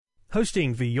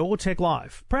Hosting for Your Tech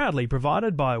Life, proudly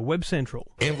provided by Web Central.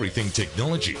 Everything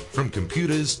technology, from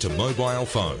computers to mobile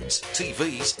phones,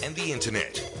 TVs and the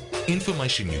internet.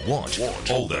 Information you want,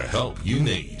 all the help you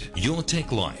need. Your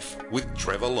Tech Life with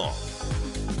Trevor Long.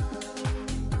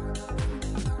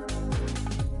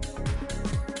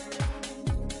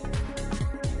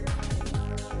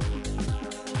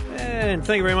 And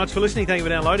thank you very much for listening. Thank you for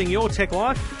downloading. Your Tech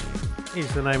Life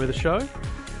is the name of the show.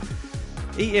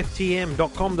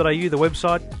 EFTM.com.au, the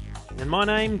website. And my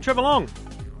name, Trevor Long.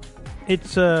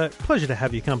 It's a pleasure to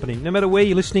have your company, no matter where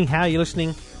you're listening, how you're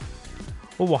listening,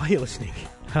 or why you're listening.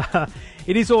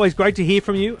 It is always great to hear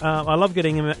from you. I love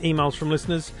getting emails from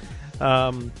listeners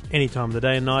any time of the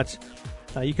day and night.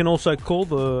 You can also call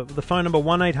the phone number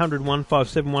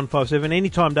 1-800-157-157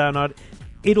 anytime day or night.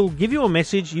 It'll give you a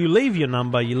message. You leave your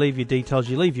number, you leave your details,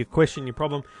 you leave your question, your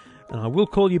problem, and I will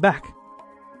call you back.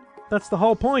 That's the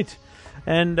whole point.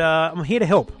 And I'm here to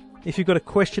help. If you've got a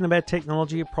question about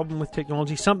technology, a problem with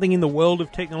technology, something in the world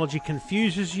of technology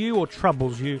confuses you or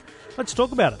troubles you, let's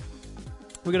talk about it.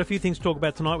 We've got a few things to talk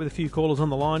about tonight with a few callers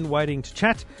on the line waiting to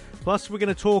chat. Plus, we're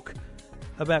going to talk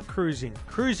about cruising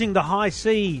the high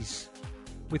seas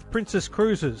with Princess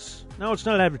Cruises. No, it's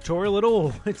not advertorial at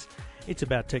all. It's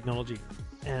about technology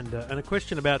and a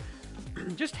question about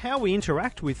just how we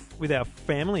interact with our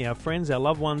family, our friends, our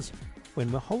loved ones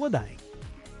when we're holidaying.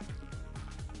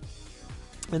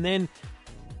 And then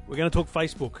we're going to talk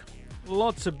Facebook.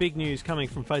 Lots of big news coming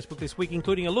from Facebook this week,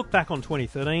 including a look back on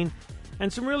 2013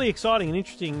 and some really exciting and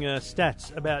interesting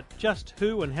stats about just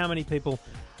who and how many people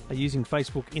are using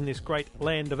Facebook in this great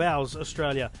land of ours,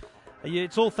 Australia.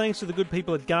 It's all thanks to the good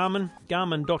people at Garmin,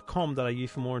 garmin.com.au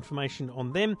for more information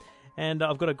on them. And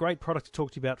I've got a great product to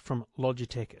talk to you about from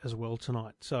Logitech as well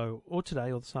tonight. Or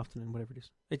today, or this afternoon, whatever it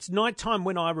is. It's night time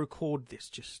when I record this,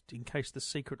 just in case the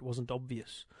secret wasn't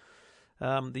obvious.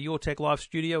 The Your Tech Live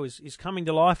studio is coming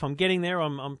to life. I'm getting there.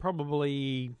 I'm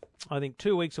probably, I think,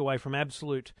 2 weeks away from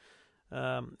absolute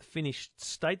finished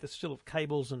state. There's still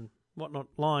cables and whatnot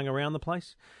lying around the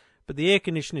place. But the air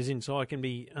conditioner's in, so I can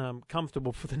be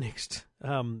comfortable for the next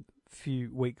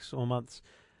few weeks or months.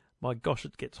 My gosh,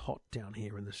 it gets hot down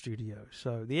here in the studio.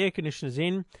 So the air conditioner's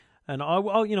in, and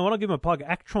I'll give them a plug.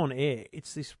 Actron Air.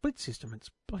 It's the split system.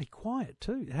 It's bloody quiet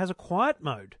too. It has a quiet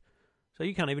mode, so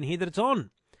you can't even hear that it's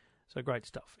on. So great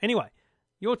stuff. Anyway,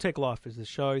 Your Tech Life is the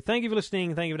show. Thank you for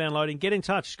listening. Thank you for downloading. Get in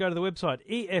touch. Go to the website,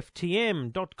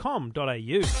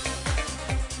 EFTM.com.au.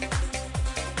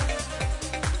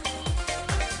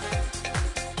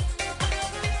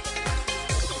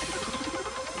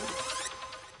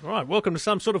 All right, welcome to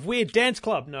some sort of weird dance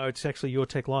club. No, it's actually Your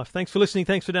Tech Life. Thanks for listening.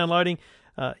 Thanks for downloading.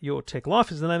 Your Tech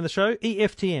Life is the name of the show.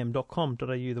 EFTM.com.au,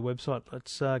 the website.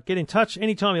 Let's get in touch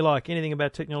anytime you like. Anything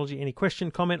about technology, any question,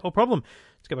 comment, or problem.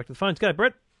 Let's go back to the phones. Go,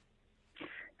 Brett.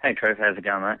 Hey, Trev. How's it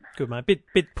going, mate? Good, mate.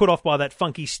 Bit put off by that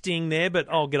funky sting there, but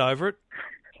I'll get over it.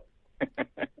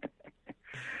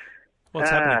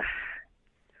 What's happening?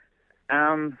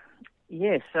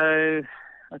 Yeah, so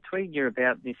I tweeted you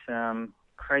about this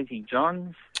Crazy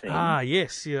John's thing. Ah,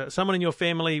 yes. Yeah. Someone in your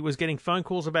family was getting phone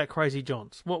calls about Crazy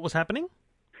John's. What was happening?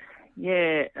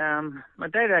 Yeah, my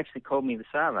dad actually called me the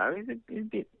Savo. He's a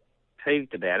bit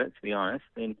peeved about it, to be honest.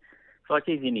 And it's like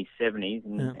he's in his 70s,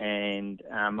 and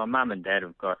my mum and dad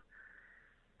have got,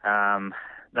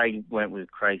 they went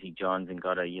with Crazy John's and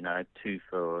got a, two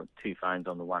phones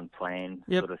on the one plan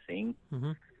sort of thing.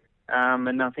 Mm-hmm.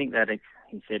 And I think that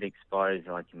he said expires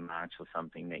like in March or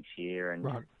something next year.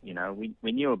 And,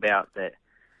 we knew about that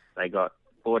they got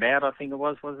bought out, I think it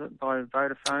was it, by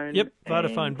Vodafone? Yep,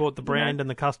 Vodafone bought the brand and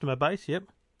the customer base, yep.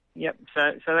 Yep,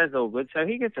 so that's all good. So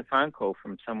he gets a phone call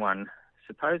from someone,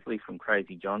 supposedly from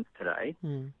Crazy John's today.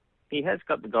 Mm. He has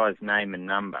got the guy's name and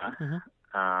number,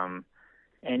 and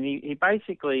he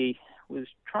basically was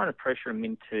trying to pressure him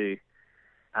into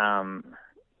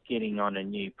getting on a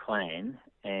new plan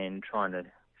and trying to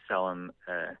sell him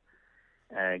a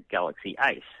Galaxy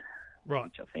Ace, right?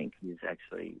 Which I think is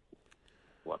actually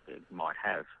what they might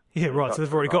have. Yeah, right. So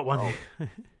they've already got one.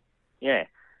 Yeah,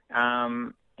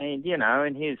 and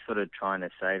and he was sort of trying to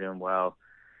say to him, well,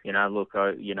 look,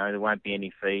 there won't be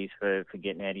any fees for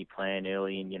getting out of your plan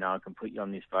early, and I can put you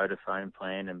on this Vodafone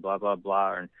plan, and blah blah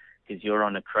blah, and because you're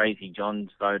on a Crazy John's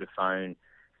Vodafone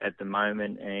at the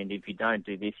moment, and if you don't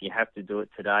do this, you have to do it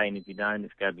today, and if you don't,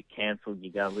 it's going to be cancelled,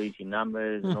 you're going to lose your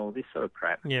numbers and all this sort of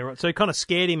crap. Yeah, right. So he kind of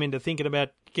scared him into thinking about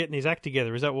getting his act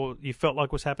together. Is that what you felt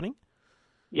like was happening?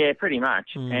 Yeah, pretty much.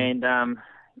 And,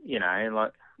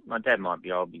 like, my dad might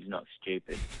be old, but he's not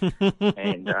stupid.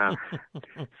 And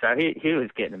so he was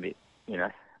getting a bit,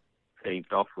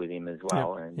 peeved off with him as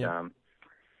well. And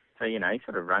so, he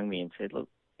sort of rang me and said, look,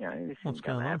 you know, this What's isn't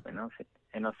going to going happen.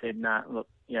 I said, no, look,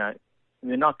 you know,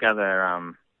 they're not going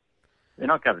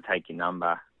to take your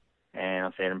number. And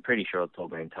I said, I'm pretty sure it's all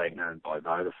been taken over by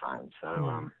Vodafone.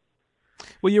 So,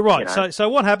 Well, you're right. You know. So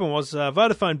what happened was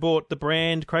Vodafone bought the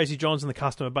brand, Crazy John's, and the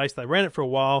customer base. They ran it for a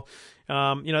while.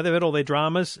 You know, they've had all their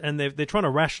dramas, and they're trying to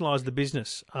rationalise the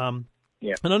business.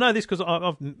 Yeah. And I know this because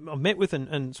I've met with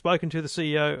and spoken to the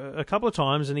CEO a couple of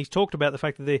times, and he's talked about the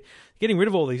fact that they're getting rid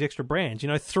of all these extra brands. You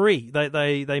know, Three,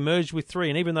 they merged with Three,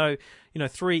 and even though, you know,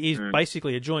 Three is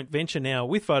basically a joint venture now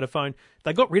with Vodafone,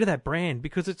 they got rid of that brand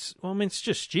because it's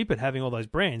just stupid having all those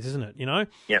brands, isn't it? You know?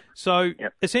 Yep. So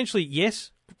essentially,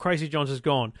 yes, Crazy John's is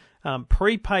gone.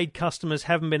 Prepaid customers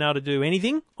haven't been able to do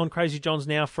anything on Crazy John's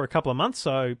now for a couple of months,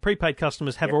 so prepaid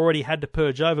customers have already had to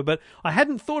purge over. But I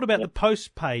hadn't thought about the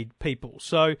postpaid people.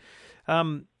 So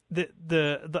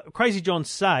the Crazy John's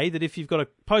say that if you've got a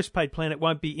postpaid plan, it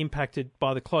won't be impacted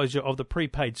by the closure of the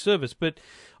prepaid service. But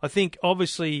I think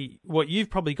obviously what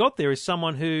you've probably got there is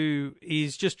someone who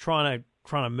is just trying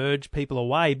to merge people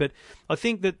away. But I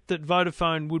think that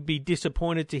Vodafone would be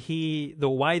disappointed to hear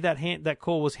the way that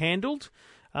call was handled.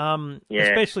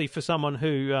 Especially for someone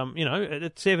who, you know,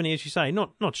 at 70, as you say,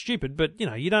 not stupid, but, you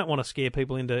know, you don't want to scare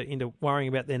people into worrying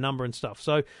about their number and stuff.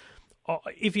 So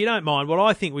if you don't mind, what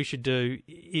I think we should do,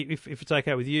 if it's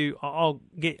okay with you, I'll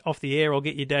get off the air, I'll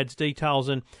get your dad's details,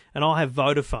 and I'll have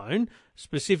Vodafone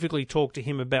specifically talk to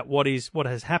him about what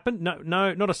has happened.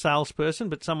 No, not a salesperson,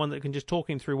 but someone that can just talk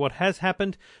him through what has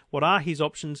happened, what are his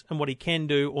options, and what he can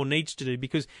do or needs to do,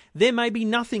 because there may be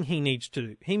nothing he needs to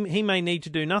do. He may need to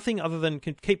do nothing other than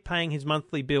keep paying his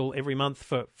monthly bill every month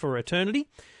for eternity.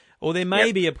 Or there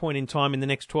may be a point in time in the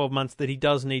next 12 months that he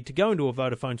does need to go into a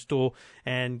Vodafone store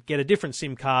and get a different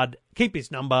SIM card, keep his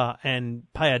number, and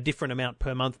pay a different amount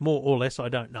per month, more or less, I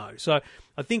don't know. So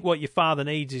I think what your father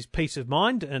needs is peace of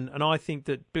mind, and I think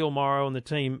that Bill Morrow and the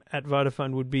team at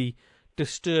Vodafone would be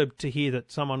disturbed to hear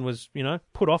that someone was, you know,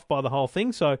 put off by the whole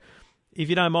thing. So if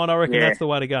you don't mind, I reckon that's the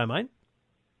way to go, mate.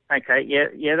 Okay,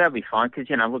 yeah, that'll be fine. Because,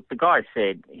 you know, look, the guy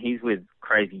said he's with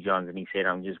Crazy John's, and he said,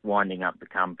 I'm just winding up the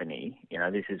company. You know,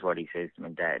 this is what he says to my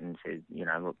dad, and says, you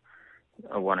know, look,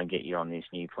 I want to get you on this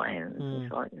new plan. And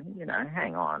it's like, you know,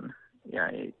 hang on. You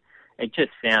know, it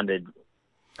just sounded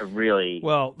a really...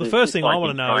 Well, the first thing I want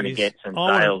to know is... trying to get some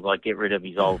sales, like get rid of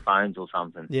his old phones or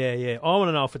something. Yeah. I want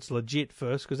to know if it's legit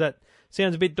first, because that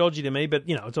sounds a bit dodgy to me, but,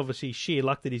 you know, it's obviously sheer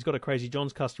luck that he's got a Crazy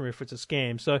John's customer if it's a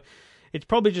scam. So it's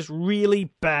probably just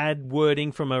really bad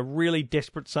wording from a really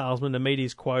desperate salesman to meet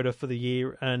his quota for the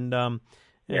year, and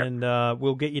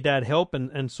we'll get your dad help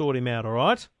and sort him out, all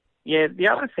right? Yeah, the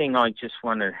other thing I just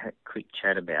wanted to have a quick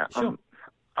chat about. Sure.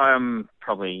 I'm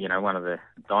probably, you know, one of the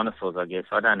dinosaurs, I guess.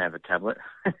 I don't have a tablet.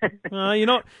 You're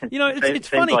not. You know, it's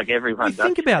funny. Like everyone does.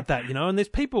 Think about that, you know, and there's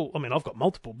people, I mean, I've got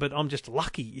multiple, but I'm just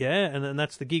lucky, and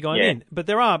that's the gig I'm in. But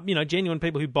there are, you know, genuine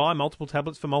people who buy multiple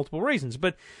tablets for multiple reasons.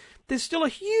 But there's still a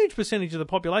huge percentage of the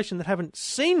population that haven't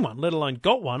seen one, let alone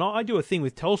got one. I do a thing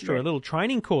with Telstra, a little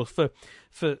training course for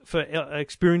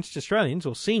experienced Australians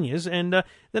or seniors, and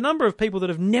the number of people that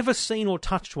have never seen or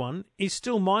touched one is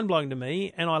still mind-blowing to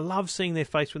me, and I love seeing their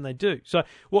face when they do. So,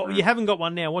 you haven't got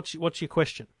one now. What's your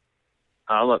question?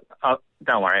 Oh, look,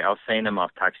 don't worry. I've seen them.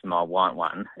 I've touched them. I want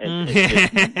one.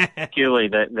 It's just purely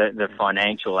the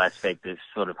financial aspect is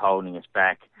sort of holding us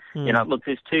back. You know, look,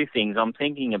 there's two things. I'm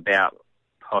thinking about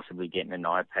possibly getting an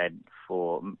iPad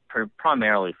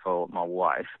primarily for my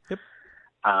wife. Yep.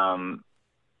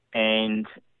 And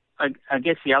I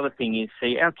guess the other thing is,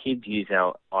 see, our kids use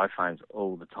our iPhones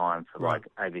all the time for like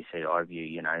ABC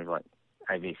iView, you know, like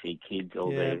ABC Kids,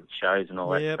 all their shows and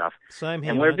all that stuff. Same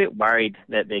here, and we're a bit worried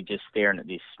that they're just staring at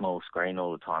this small screen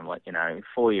all the time, like, you know,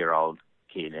 4-year-old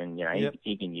kid, and, you know,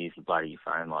 he can use the bloody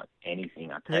phone like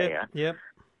anything, I tell you. Yep.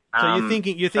 So you're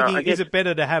thinking, is it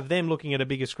better to have them looking at a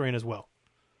bigger screen as well?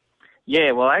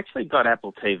 Yeah, well, I actually got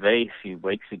Apple TV a few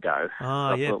weeks ago.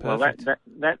 Perfect. Well,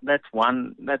 that's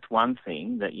one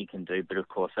thing that you can do, but of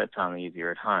course that's only if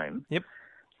you're at home. Yep.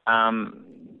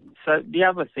 So the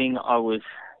other thing I was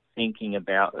thinking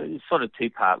about is sort of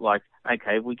two-part. Like,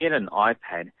 okay, if we get an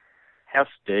iPad, how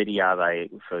sturdy are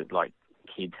they for like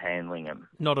kids handling them?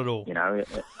 Not at all. You know.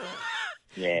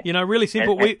 Yeah. You know, really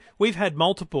simple. We've had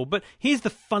multiple, but here's the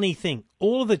funny thing: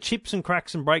 all of the chips and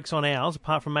cracks and breaks on ours,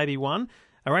 apart from maybe one,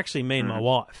 are actually me and my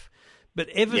wife. But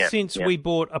ever since we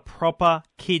bought a proper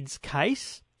kids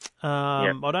case,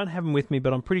 I don't have them with me,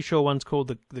 but I'm pretty sure one's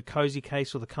called the Cozy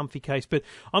case or the Comfy case. But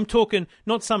I'm talking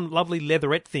not some lovely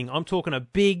leatherette thing. I'm talking a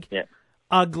big,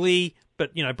 ugly, but,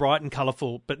 you know, bright and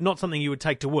colourful, but not something you would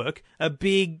take to work, a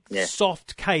big,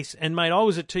 soft case. And, mate, I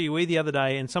was at TUE the other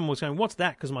day and someone was going, what's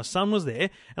that? Because my son was there.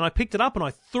 And I picked it up and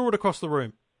I threw it across the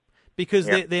room. because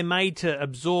they're made to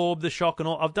absorb the shock and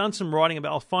all. I've done some writing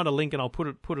about. I'll find a link and I'll put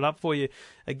it up for you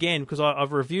again because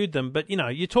I've reviewed them. But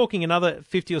you're talking another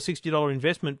 $50 or $60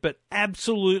 investment, but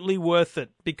absolutely worth it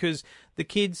because the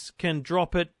kids can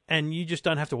drop it and you just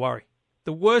don't have to worry.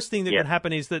 The worst thing that can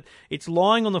happen is that it's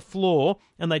lying on the floor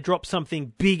and they drop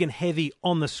something big and heavy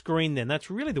on the screen then. That's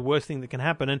really the worst thing that can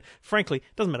happen. And frankly,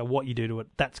 it doesn't matter what you do to it.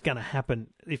 That's going to happen.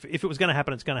 If it was going to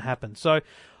happen, it's going to happen. So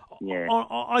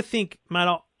I think, mate,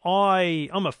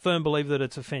 I'm a firm believer that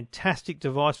it's a fantastic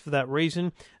device for that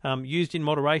reason, used in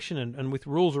moderation and with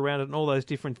rules around it and all those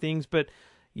different things. But,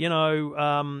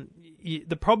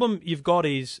 the problem you've got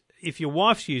is if your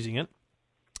wife's using it,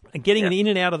 and getting it in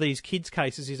and out of these kids'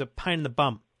 cases is a pain in the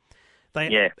bum.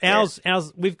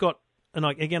 Ours, we've got, and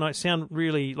I sound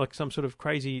really like some sort of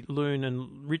crazy loon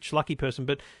and rich lucky person,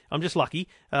 but I'm just lucky.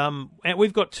 And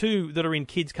we've got two that are in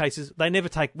kids' cases. We never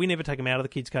take them out of the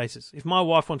kids' cases. If my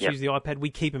wife wants to use the iPad,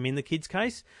 we keep them in the kids'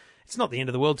 case. It's not the end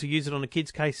of the world to use it on a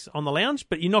kid's case on the lounge,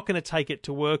 but you're not going to take it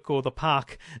to work or the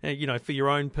park, for your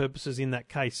own purposes in that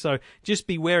case. So just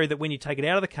be wary that when you take it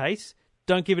out of the case,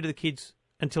 don't give it to the kids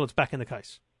until it's back in the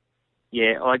case.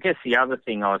 Yeah, well, I guess the other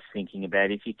thing I was thinking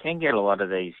about, if you can get a lot of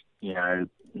these,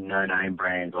 no-name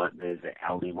brands, like there's the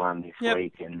Aldi one this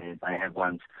week, and they have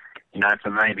ones,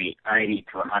 for maybe $80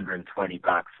 to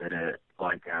 $120 that are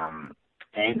like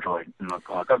Android. And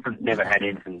I've never had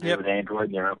anything to do with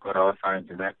Android. I've got iPhones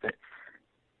and that, but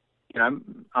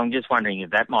I'm just wondering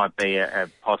if that might be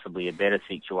possibly a better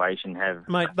situation.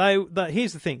 Mate,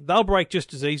 here's the thing: they'll break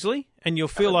just as easily, and you'll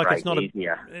feel like it's not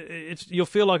you'll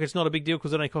feel like it's not a big deal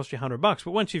because it only cost you $100. But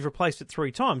once you've replaced it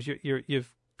 3 times,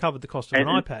 you've covered the cost of an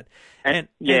iPad. And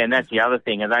that's the other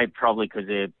thing. Are they probably, because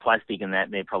they're plastic and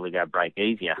that, they're probably going to break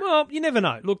easier? Well, you never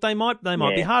know. Look, they might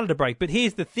be harder to break. But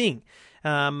here's the thing: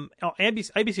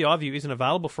 ABC iView isn't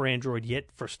available for Android yet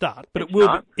for a start, but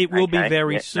it will be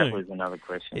very soon. That was another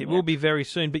question. It will be very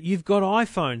soon. But you've got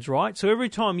iPhones, right? So every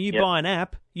time you buy an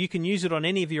app, you can use it on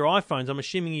any of your iPhones. I'm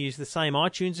assuming you use the same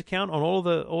iTunes account on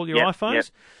all your iPhones. Yep.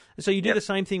 So you do the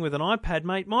same thing with an iPad,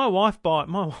 mate. My wife bought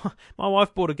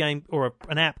a game or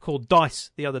an app called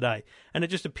Dice the other day, and it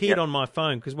just appeared on my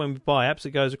phone because when we buy apps,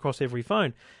 it goes across every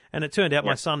phone. And it turned out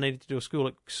my son needed to do a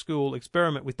school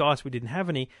experiment with Dice. We didn't have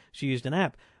any, so used an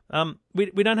app.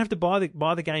 We don't have to buy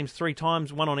the games 3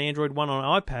 times, one on Android, one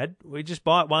on iPad. We just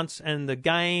buy it once, and the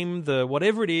game,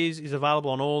 whatever it is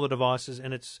available on all the devices.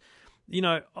 And it's,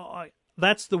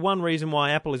 that's the one reason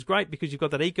why Apple is great, because you've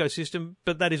got that ecosystem.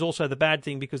 But that is also the bad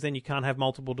thing, because then you can't have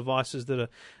multiple devices that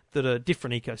are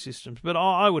different ecosystems. But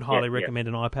I would highly recommend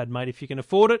an iPad, mate, if you can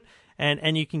afford it,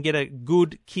 and you can get a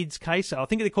good kids case. I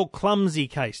think they're called Clumsy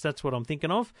case. That's what I'm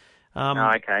thinking of.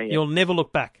 You'll never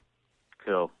look back.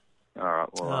 Cool. All right.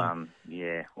 Well,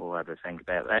 we'll have to think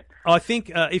about that. I think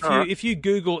if you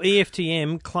Google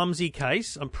EFTM Clumsy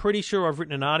case, I'm pretty sure I've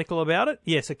written an article about it.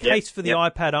 Yes, a case for the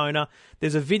iPad owner.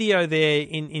 There's a video there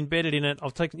embedded in it.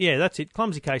 That's it.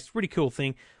 Clumsy case, pretty cool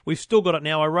thing. We've still got it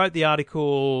now. I wrote the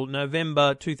article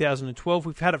November 2012.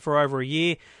 We've had it for over a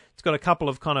year. It's got a couple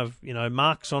of kind of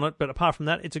marks on it, but apart from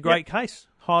that, it's a great case.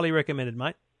 Highly recommended,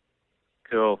 mate.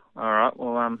 Cool. All right.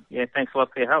 Well, thanks a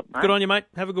lot for your help, mate. Good on you, mate.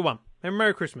 Have a good one. And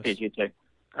Merry Christmas. Cheers, you too.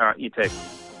 All right, you too.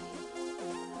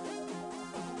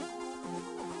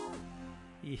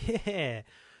 Yeah.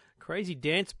 Crazy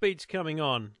dance beats coming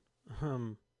on.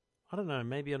 I don't know.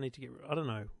 Maybe I need to I don't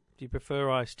know. Do you prefer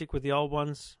I stick with the old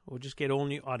ones or just get all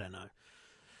new? I don't know.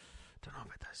 Don't know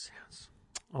about those sounds.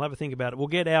 I'll have a think about it. We'll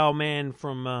get our man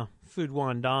from Food,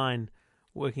 Wine, Dine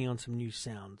working on some new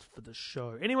sounds for the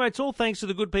show. Anyway, it's all thanks to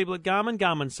the good people at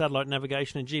Garmin Satellite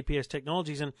Navigation and GPS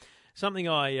Technologies. And something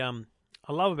I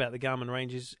love about the Garmin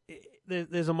range is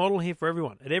there's a model here for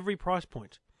everyone at every price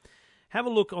point. Have a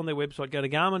look on their website. Go to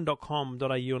garmin.com.au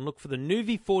and look for the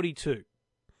Nuvi 42.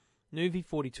 Nuvi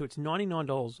 42. It's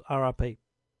 $99 RRP.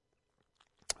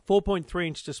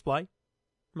 4.3-inch display,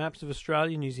 maps of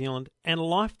Australia, New Zealand, and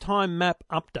lifetime map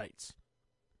updates.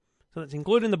 So that's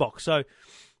included in the box. So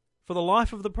for the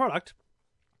life of the product,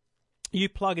 you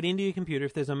plug it into your computer.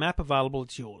 If there's a map available,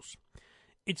 it's yours.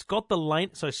 It's got the lane,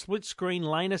 so split screen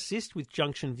lane assist with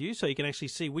junction view, so you can actually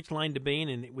see which lane to be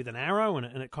in with an arrow, and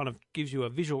it kind of gives you a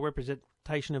visual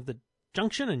representation of the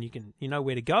junction, and you know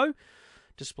where to go.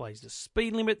 Displays the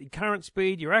speed limit, the current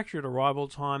speed, your accurate arrival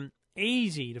time,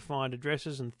 easy to find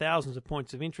addresses and thousands of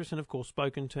points of interest, and of course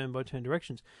spoken turn-by-turn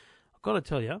directions. I've got to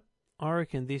tell you, I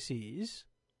reckon this is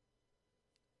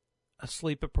a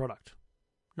sleeper product.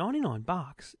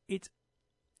 $99. It's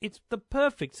the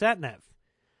perfect sat-nav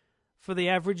for the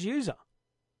average user.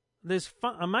 There's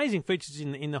amazing features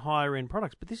in the higher end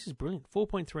products, but this is brilliant.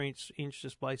 4.3-inch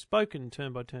display, spoken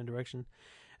turn-by-turn direction,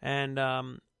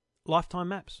 and lifetime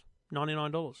maps,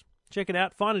 $99. Check it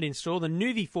out. Find it in store, the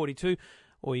Nuvi 42,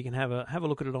 or you can have a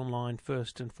look at it online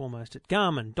first and foremost at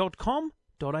garmin.com.au.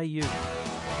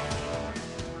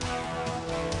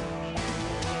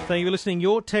 Thank you for listening.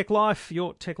 Your Tech Life,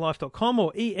 yourtechlife.com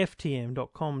or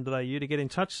EFTM.com.au to get in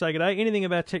touch. Say good day. Anything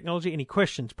about technology, any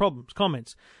questions, problems,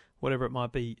 comments, whatever it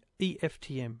might be,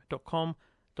 EFTM.com.au.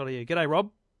 G'day,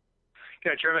 Rob.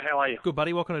 G'day, Trevor. How are you? Good,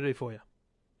 buddy. What can I do for you?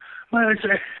 Well, it's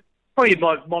probably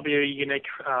might be a unique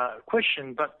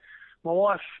question, but my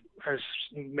wife has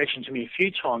mentioned to me a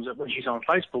few times that when she's on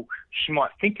Facebook, she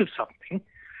might think of something,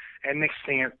 and next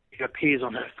thing it appears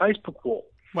on her Facebook wall.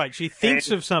 Wait, she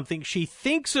thinks of something. She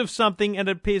thinks of something, and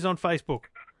it appears on Facebook.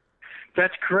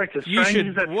 That's correct. As strange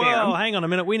as that sounds. Hang on a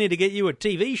minute. We need to get you a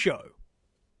TV show.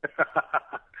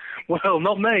 Well,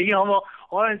 not me. I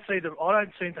don't seem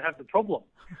to have the problem.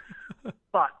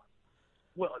 But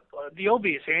the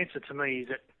obvious answer to me is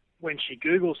that when she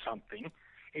Googles something,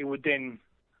 it would then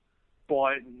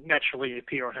naturally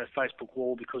appear on her Facebook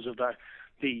wall because of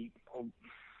the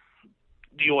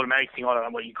automatic thing. I don't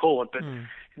know what you call it, but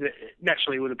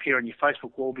naturally it would appear on your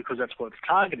Facebook wall because that's what it's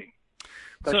targeting.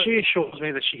 But she assures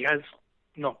me that she has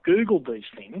not Googled these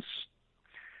things,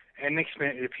 and next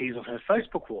minute it appears on her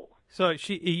Facebook wall. So are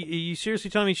you seriously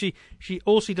telling me she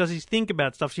all she does is think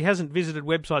about stuff? She hasn't visited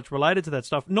websites related to that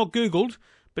stuff, not Googled,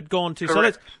 but gone to.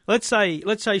 Correct. So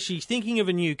let's say she's thinking of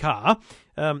a new car.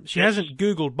 She hasn't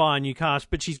Googled buy a new car,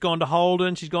 but she's gone to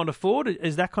Holden, she's gone to Ford.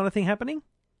 Is that kind of thing happening?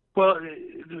 Well,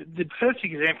 the perfect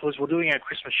example is we're doing our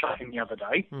Christmas shopping the other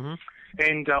day,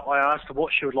 and I asked her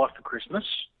what she would like for Christmas,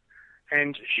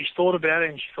 and she's thought about it,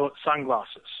 and she thought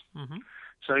sunglasses.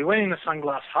 So we went in the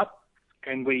Sunglass Hut,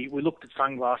 and we looked at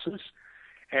sunglasses,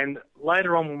 and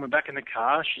later on when we're back in the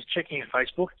car, she's checking her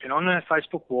Facebook, and on her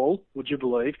Facebook wall, would you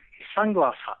believe, is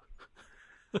Sunglass Hut.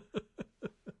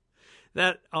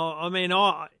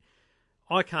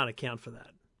 I can't account for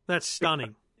that. That's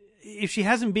stunning. If she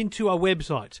hasn't been to a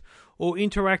website or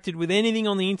interacted with anything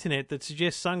on the internet that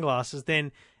suggests sunglasses,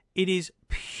 then it is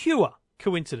pure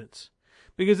coincidence.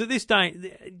 Because at this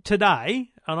day,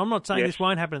 today, and I'm not saying this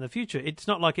won't happen in the future, it's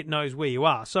not like it knows where you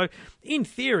are. So, in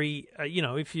theory,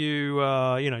 if you,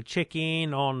 check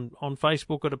in on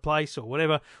Facebook at a place or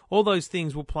whatever, all those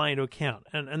things will play into account,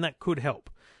 and that could help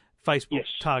Facebook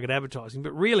target advertising.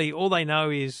 But really, all they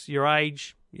know is your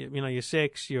age, your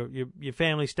sex, your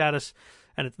family status,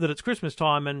 and that it's Christmas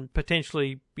time, and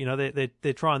potentially,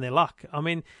 they're trying their luck. I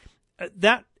mean,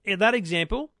 that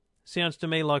example sounds to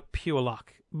me like pure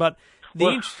luck. But the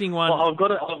interesting one. Well,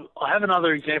 I have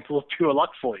another example of pure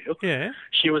luck for you. Yeah.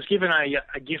 She was given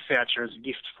a gift voucher as a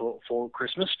gift for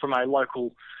Christmas from a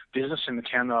local business in the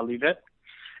town that I live at.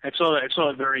 It's not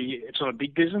a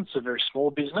big business. It's a very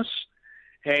small business.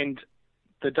 And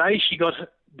the day she got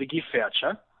the gift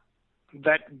voucher,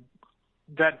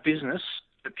 that business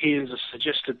appears as a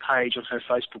suggested page on her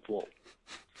Facebook wall.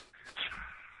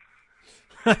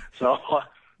 So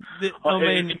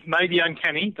it may be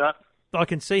uncanny, but I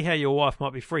can see how your wife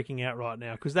might be freaking out right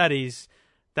now, because that is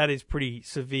pretty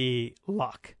severe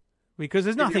luck. Because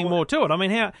there's nothing more to it. I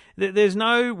mean, there's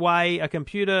no way a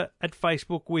computer at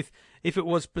Facebook if it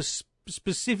was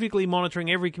specifically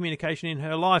monitoring every communication in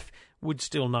her life, would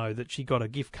still know that she got a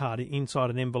gift card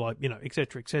inside an envelope, et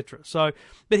cetera, et cetera. So,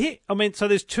 but here, so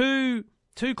there's two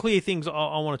clear things I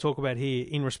want to talk about here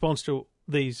in response to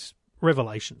these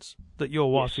revelations that your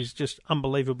wife is just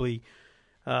unbelievably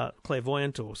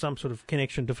clairvoyant, or some sort of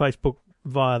connection to Facebook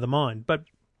via the mind. But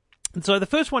so the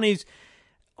first one is,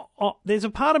 there's a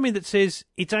part of me that says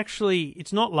it's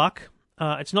not luck,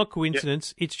 it's not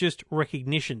coincidence, it's just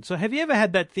recognition. So have you ever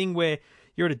had that thing where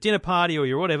you're at a dinner party or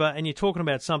you're whatever, and you're talking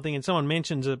about something, and someone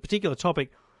mentions a particular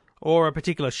topic or a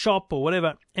particular shop or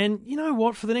whatever, and you know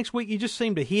what, for the next week you just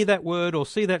seem to hear that word or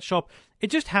see that shop.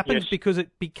 It just happens because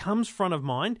it becomes front of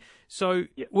mind. So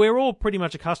we're all pretty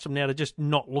much accustomed now to just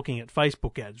not looking at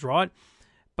Facebook ads, right?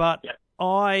 But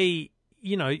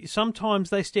sometimes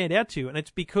they stand out to you, and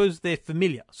it's because they're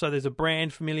familiar. So there's a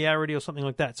brand familiarity or something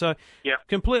like that. So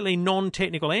completely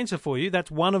non-technical answer for you. That's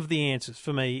one of the answers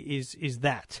for me is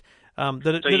that. So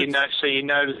you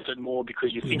noticed it more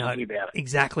because you're thinking about it.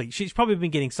 Exactly. She's probably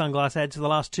been getting sunglass ads for the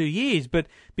last 2 years, but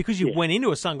because you went into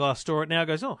a sunglass store, it now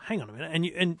goes, oh, hang on a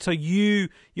minute, and so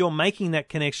you're making that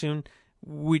connection,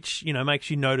 which makes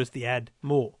you notice the ad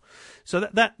more. So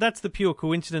that's the pure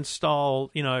coincidence style,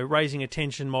 raising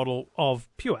attention model of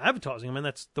pure advertising. I mean,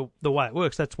 that's the way it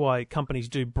works. That's why companies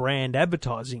do brand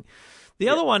advertising. The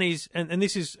other one is, and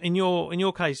this is in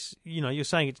your case, you're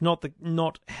saying it's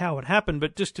not how it happened,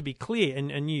 but just to be clear,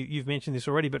 and you've mentioned this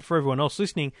already, but for everyone else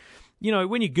listening,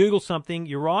 when you Google something,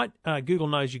 you're right, Google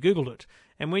knows you Googled it.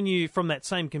 And when you, from that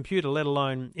same computer, let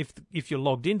alone if you're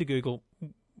logged into Google,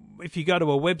 if you go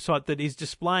to a website that is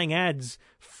displaying ads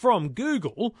from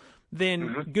Google,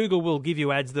 then Google will give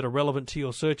you ads that are relevant to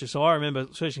your searches. So I remember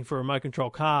searching for remote control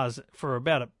cars for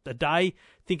about a day,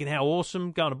 thinking how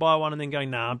awesome, going to buy one, and then going,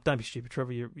 nah, don't be stupid,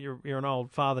 Trevor, you're an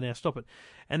old father now, stop it.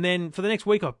 And then for the next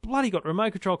week, I bloody got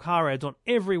remote control car ads on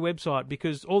every website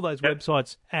because all those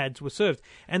websites' ads were served.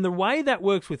 And the way that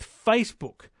works with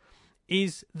Facebook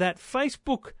is that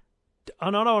Facebook,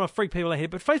 and I don't want to freak people out here,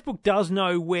 but Facebook does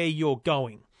know where you're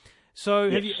going.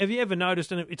 So have you ever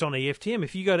noticed, and it's on EFTM,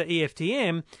 if you go to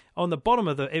EFTM, on the bottom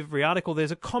of every article,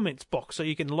 there's a comments box, so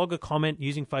you can log a comment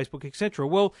using Facebook, etc.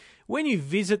 Well, when you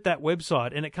visit that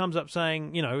website and it comes up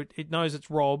saying, it knows it's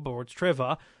Rob or it's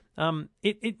Trevor,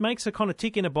 it makes a kind of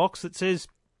tick in a box that says,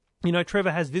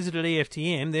 Trevor has visited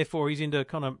EFTM, therefore he's into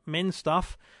kind of men's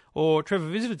stuff, or Trevor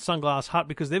visited Sunglass Hut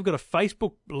because they've got a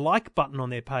Facebook like button on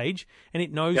their page and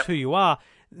it knows who you are.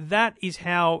 That is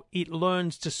how it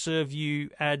learns to serve you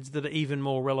ads that are even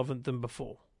more relevant than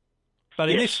before. But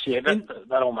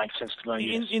that all makes sense to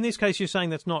me. In this case, you're saying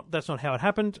that's not how it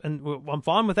happened, and I'm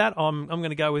fine with that. I'm going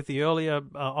to go with the earlier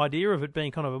idea of it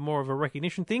being kind of more of a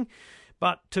recognition thing.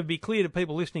 But to be clear to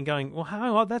people listening going, well,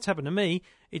 how that's happened to me,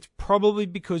 it's probably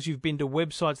because you've been to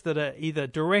websites that are either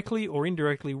directly or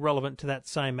indirectly relevant to that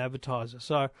same advertiser.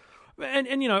 So, and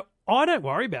I don't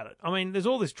worry about it. I mean, there's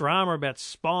all this drama about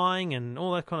spying and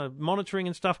all that kind of monitoring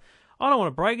and stuff. I don't want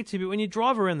to break it to you, but when you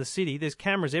drive around the city, there's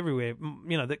cameras everywhere,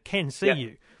 that can see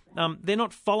you. They're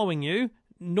not following you,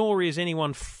 nor is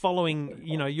anyone following,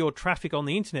 your traffic on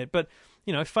the internet. But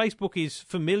Facebook is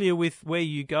familiar with where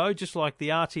you go, just like the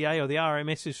RTA or the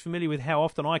RMS is familiar with how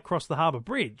often I cross the Harbour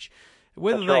Bridge.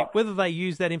 Whether they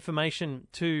use that information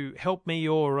to help me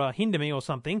or hinder me or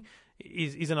something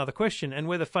is another question. And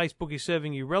whether Facebook is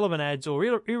serving you relevant ads or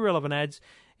irrelevant ads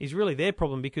is really their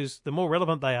problem, because the more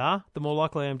relevant they are, the more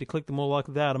likely I am to click, the more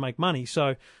likely they are to make money.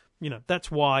 So, that's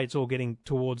why it's all getting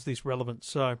towards this relevance.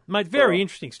 So, mate, very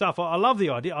interesting stuff. I love the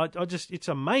idea. It's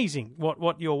amazing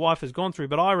what your wife has gone through,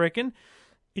 but I reckon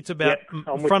it's about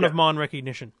front of mind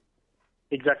recognition.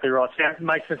 Exactly right. It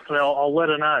makes sense to me. I'll let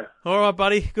her know. All right,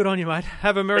 buddy. Good on you, mate.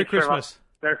 Have a Merry Christmas.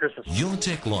 Merry Christmas. Your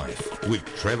Tech Life with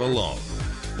Trevor Long.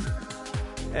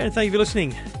 And thank you for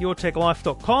listening.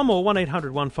 yourtechlife.com or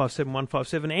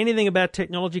 1-800-157-157. Anything about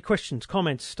technology, questions,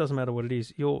 comments, doesn't matter what it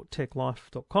is,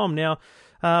 yourtechlife.com. Now,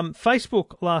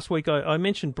 Facebook last week, I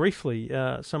mentioned briefly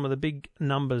some of the big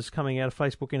numbers coming out of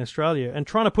Facebook in Australia and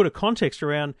trying to put a context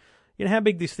around how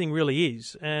big this thing really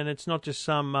is. And it's not just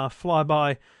some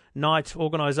fly-by-night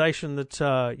organisation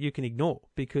that you can ignore,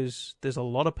 because there's a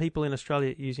lot of people in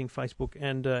Australia using Facebook,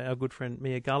 and our good friend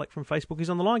Mia Garlick from Facebook is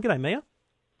on the line. G'day, Mia.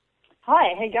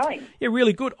 Hi, how you going? Yeah,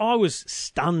 really good. I was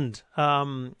stunned.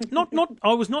 I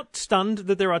was not stunned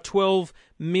that there are 12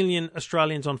 million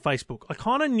Australians on Facebook. I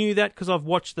kind of knew that because I've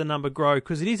watched the number grow,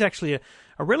 because it is actually a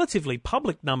relatively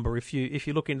public number. If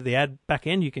you look into the ad back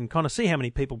end, you can kind of see how many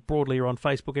people broadly are on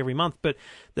Facebook every month. But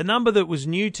the number that was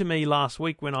new to me last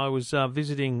week when I was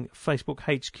visiting Facebook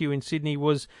HQ in Sydney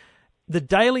was the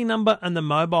daily number and the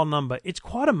mobile number. It's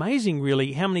quite amazing,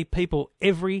 really, how many people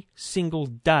every single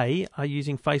day are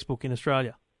using Facebook in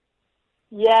Australia.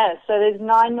 Yeah, so there's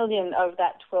 9 million of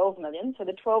that 12 million. So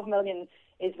the 12 million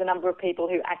is the number of people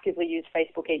who actively use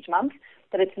Facebook each month,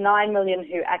 but it's 9 million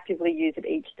who actively use it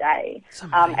each day.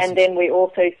 And then we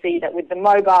also see that with the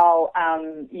mobile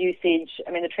usage,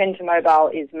 the trend to mobile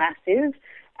is massive.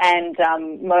 And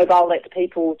mobile lets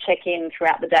people check in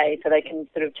throughout the day, so they can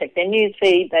sort of check their news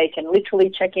feed, they can literally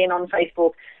check in on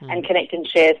Facebook and connect and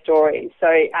share stories. So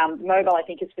mobile, I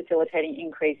think, is facilitating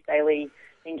increased daily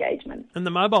engagement. And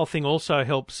the mobile thing also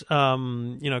helps,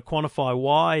 quantify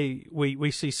why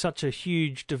we see such a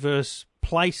huge, diverse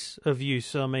place of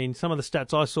use. I mean, some of the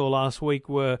stats I saw last week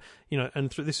were,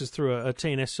 this is through a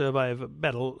TNS survey of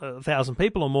about 1,000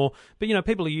 people or more, but,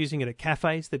 people are using it at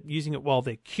cafes, they're using it while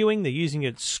they're queuing, they're using it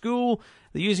at school,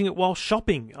 they're using it while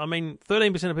shopping. I mean,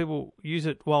 13% of people use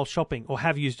it while shopping or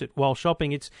have used it while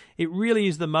shopping. It really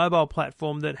is the mobile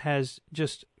platform that has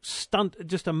just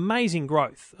amazing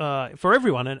growth for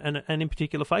everyone, and in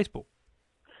particular Facebook.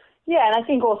 Yeah, and I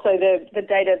think also the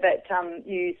data that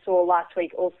you saw last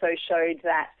week also showed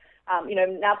that,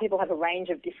 now people have a range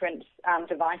of different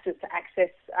devices to access,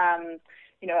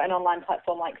 an online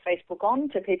platform like Facebook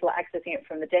on. So people are accessing it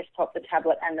from the desktop, the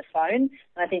tablet, and the phone.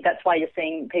 And I think that's why you're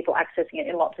seeing people accessing it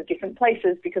in lots of different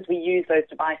places, because we use those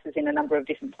devices in a number of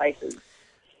different places.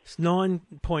 It's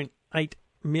 9.8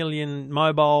 million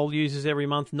mobile users every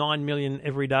month, 9 million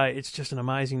every day. It's just an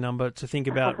amazing number to think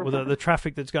about with the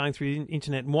traffic that's going through the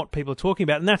internet and what people are talking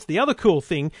about. And that's the other cool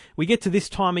thing. We get to this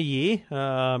time of year,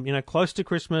 close to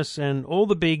Christmas, and all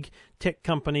the big tech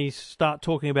companies start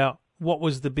talking about what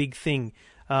was the big thing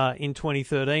in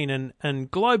 2013. And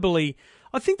globally,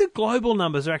 I think the global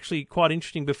numbers are actually quite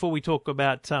interesting before we talk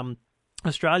about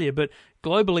Australia. But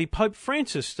globally, Pope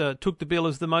Francis took the bill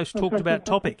as the most talked about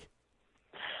topic.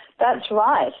 That's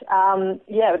right.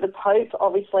 The Pope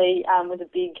obviously was a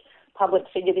big public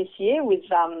figure this year with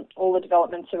all the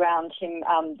developments around him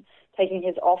taking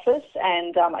his office,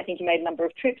 and I think he made a number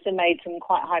of trips and made some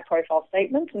quite high-profile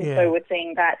statements, and so we're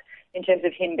seeing that in terms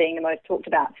of him being the most talked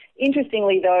about.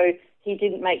 Interestingly, though, he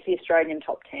didn't make the Australian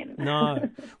top 10. No,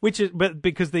 but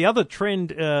because the other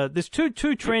trend, there's two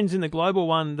trends in the global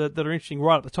one that are interesting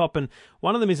right at the top, and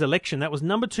one of them is election. That was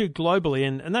number 2 globally,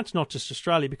 and that's not just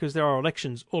Australia because there are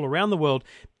elections all around the world,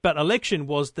 but election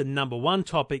was the number 1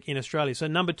 topic in Australia. So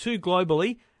number 2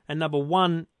 globally and number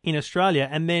 1 in Australia,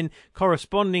 and then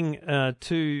corresponding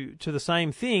to the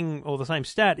same thing or the same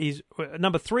stat is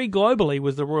number 3 globally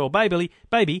was the royal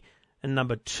baby, and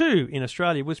number 2 in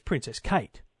Australia was Princess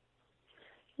Kate.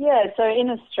 Yeah, so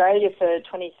in Australia for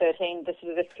 2013,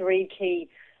 the 3 key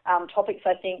topics,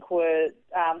 I think, were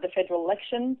the federal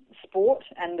election, sport,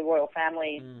 and the royal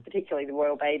family, particularly the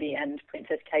royal baby and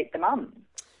Princess Kate, the mum.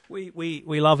 We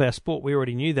love our sport. We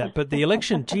already knew that. But the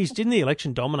election, didn't the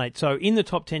election dominate? So in the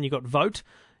top 10, you've got vote,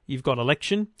 you've got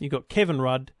election, you've got Kevin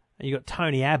Rudd, and you've got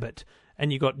Tony Abbott,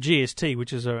 and you've got GST,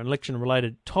 which is an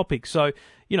election-related topic. So,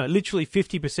 literally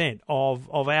 50% of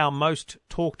our most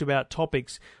talked about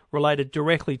topics related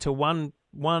directly to one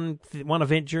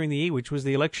event during the year, which was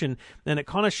the election. And it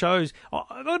kind of shows,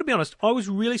 I've got to be honest, I was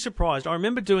really surprised. I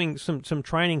remember doing some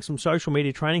training, some social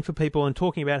media training for people and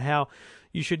talking about how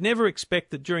you should never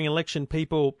expect that during election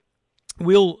people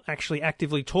will actually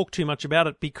actively talk too much about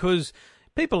it because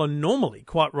people are normally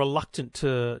quite reluctant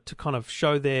to kind of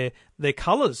show their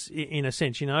colours in a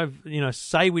sense,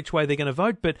 say which way they're going to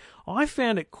vote. But I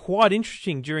found it quite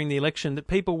interesting during the election that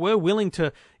people were willing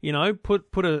to,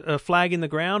 put a flag in the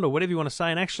ground or whatever you want to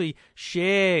say and actually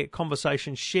share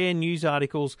conversations, share news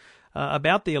articles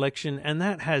about the election. And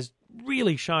that has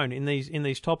really shown in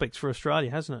these topics for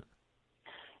Australia, hasn't it?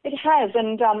 It has,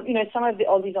 and some of the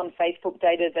Aussies on Facebook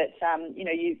data that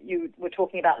you were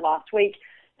talking about last week,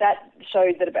 that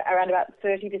showed that around about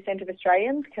 30% of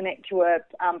Australians connect to a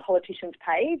politician's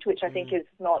page, which I think is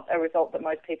not a result that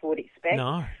most people would expect.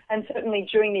 No. And certainly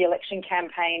during the election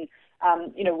campaign,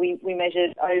 we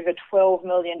measured over 12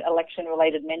 million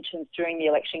election-related mentions during the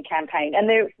election campaign. And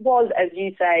there was, as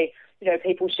you say,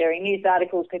 people sharing news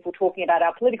articles, people talking about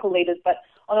our political leaders, but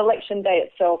on election day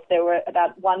itself, there were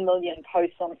about 1 million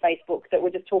posts on Facebook that were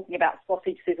just talking about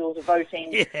sausage sizzles,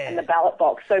 voting, and the ballot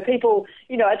box. So people,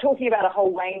 are talking about a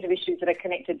whole range of issues that are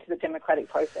connected to the democratic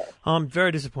process. I'm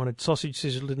very disappointed sausage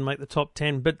sizzle didn't make the top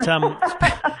 10, but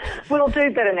we'll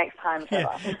do better next time, Trevor.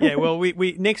 Yeah. Well,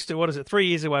 we next to 3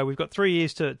 years away. We've got 3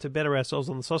 years to better ourselves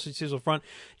on the sausage sizzle front.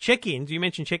 Check-ins. You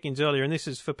mentioned check-ins earlier, and this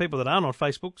is for people that aren't on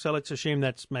Facebook. So let's assume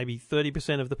that's maybe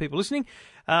 30% of the people listening.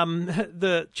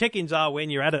 The check-ins are when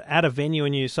you're at a venue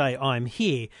and you say, I'm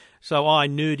here. So I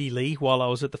nerdily, while I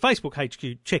was at the Facebook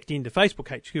HQ, checked into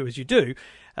Facebook HQ as you do.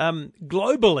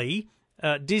 Globally,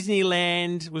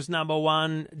 Disneyland was number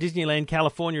 1, Disneyland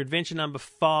California Adventure number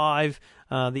 5,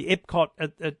 the Epcot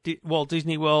at Walt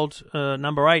Disney World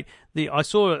number 8. I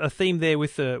saw a theme there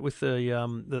with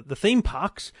the theme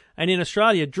parks, and in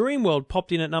Australia, Dreamworld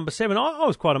popped in at number 7. I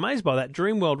was quite amazed by that.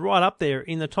 Dreamworld right up there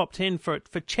in the top 10 for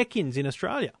check-ins in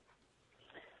Australia.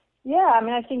 Yeah,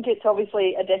 I think it's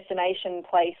obviously a destination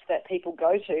place that people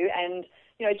go to, and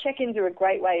check-ins are a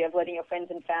great way of letting your friends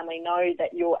and family know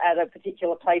that you're at a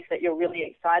particular place that you're really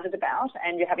excited about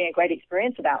and you're having a great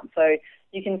experience about. So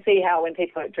you can see how when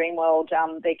people are at Dreamworld,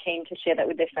 they're keen to share that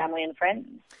with their family and friends.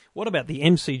 What about the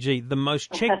MCG, the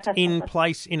most checked-in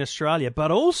place in Australia, but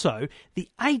also the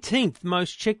 18th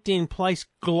most checked-in place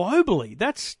globally?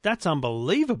 That's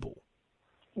unbelievable.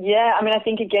 Yeah, I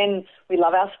think, again, we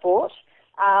love our sport.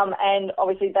 And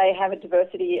obviously they have a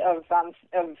diversity of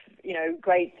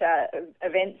great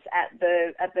events at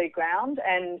the ground,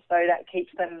 and so that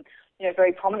keeps them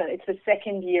very prominent. It's the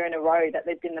second year in a row that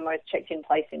they've been the most checked-in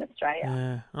place in Australia.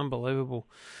 Yeah, unbelievable.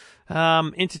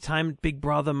 Entertainment, Big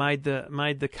Brother made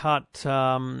the cut.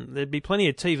 There'd be plenty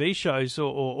of TV shows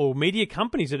or media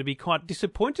companies that'd be quite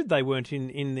disappointed they weren't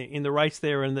in the race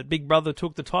there, and that Big Brother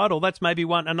took the title. That's maybe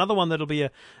another one that'll be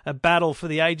a battle for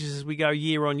the ages as we go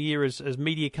year on year as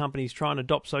media companies try and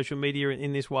adopt social media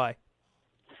in this way.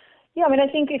 Yeah, I mean,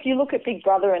 I think if you look at Big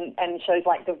Brother and shows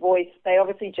like The Voice, they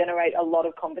obviously generate a lot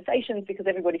of conversations because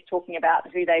everybody's talking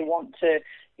about who they want to,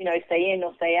 stay in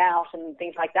or stay out and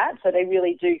things like that. So they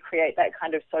really do create that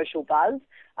kind of social buzz.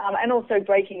 And also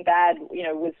Breaking Bad,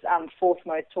 was fourth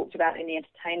most talked about in the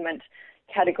entertainment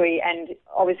category, and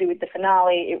obviously with the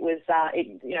finale, it was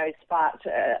sparked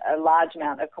a large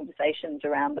amount of conversations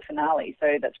around the finale.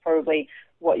 So that's probably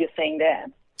what you're seeing there.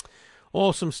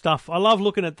 Awesome stuff. I love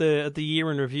looking at the year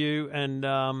in review, and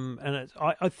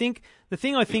I think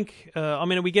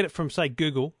we get it from, say,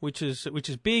 Google, which is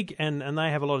big, and they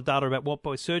have a lot of data about what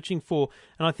we're searching for,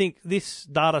 and I think this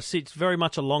data sits very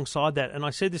much alongside that. And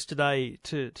I said this today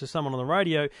to someone on the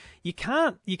radio. You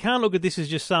can't look at this as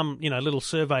just some little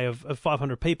survey of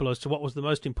 500 people as to what was the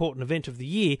most important event of the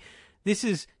year. This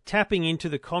is tapping into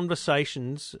the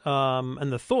conversations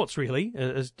and the thoughts, really,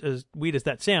 as weird as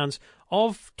that sounds,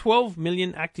 of 12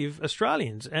 million active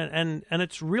Australians. And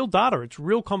it's real data. It's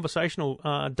real conversational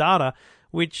data,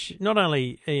 which not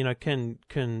only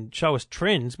can show us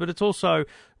trends, but it's also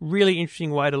really interesting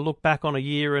way to look back on a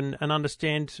year and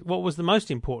understand what was the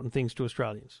most important things to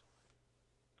Australians.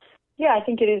 Yeah, I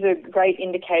think it is a great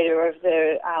indicator of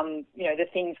the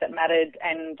things that mattered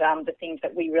and the things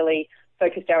that we really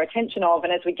focused our attention of.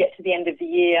 And as we get to the end of the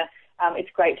year,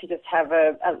 it's great to just have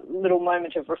a little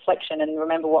moment of reflection and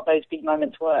remember what those big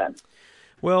moments were.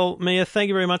 Well, Mia, thank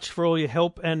you very much for all your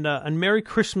help, and Merry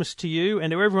Christmas to you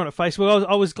and to everyone at Facebook.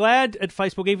 I was glad at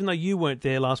Facebook, even though you weren't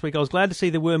there last week, I was glad to see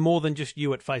there were more than just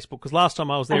you at Facebook, because last time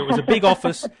I was there it was a big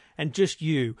office and just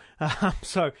you.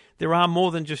 So there are more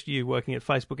than just you working at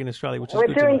Facebook in Australia, which is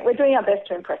good to know. We're doing our best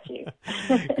to impress you.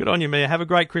 Good on you, Mia. Have a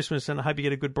great Christmas, and I hope you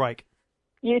get a good break.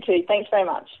 You too. Thanks very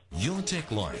much. Your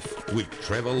Tech Life with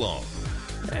Trevor Long.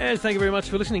 And thank you very much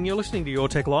for listening. You're listening to Your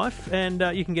Tech Life, and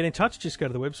you can get in touch. Just go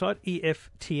to the website,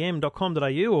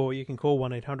 eftm.com.au, or you can call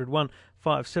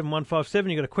 1-800-157-157.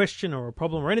 You've got a question or a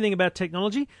problem or anything about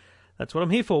technology, that's what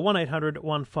I'm here for,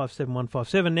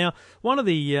 1-800-157-157. Now, one of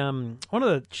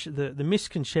the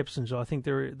misconceptions I think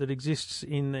that exists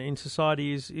in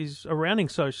society is surrounding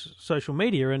social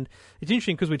media, and it's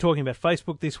interesting because we're talking about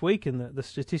Facebook this week and the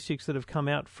statistics that have come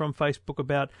out from Facebook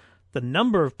about the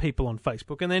number of people on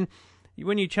Facebook, and then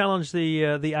when you challenge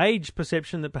the age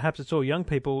perception that perhaps it's all young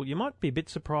people, you might be a bit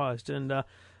surprised. And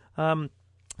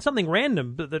something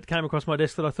random that came across my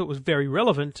desk that I thought was very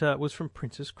relevant was from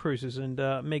Princess Cruises. And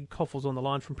Meg Koffel's on the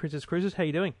line from Princess Cruises. How are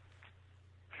you doing?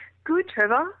 Good,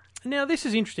 Trevor. Now, this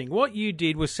is interesting. What you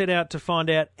did was set out to find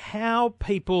out how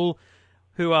people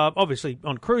who are obviously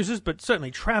on cruises, but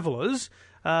certainly travellers,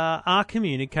 are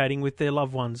communicating with their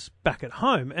loved ones back at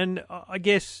home. And I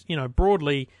guess,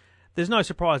 broadly, there's no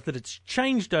surprise that it's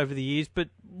changed over the years, but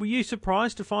were you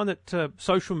surprised to find that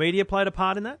social media played a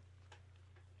part in that?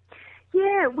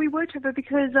 Yeah, we were, Trevor,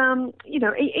 because,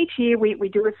 each year we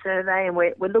do a survey and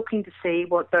we're looking to see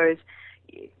what those,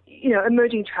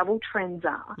 emerging travel trends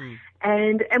are.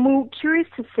 And we're curious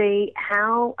to see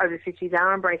how over 50s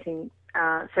are embracing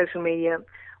social media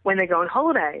when they go on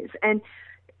holidays. And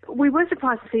we were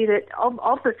surprised to see that of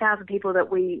the 1,000 people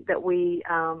that we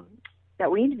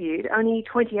interviewed, only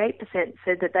 28%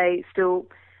 said that they still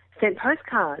sent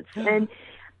postcards. And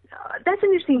that's an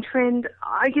interesting trend,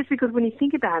 I guess, because when you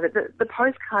think about it, the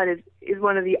postcard is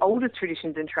one of the oldest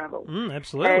traditions in travel.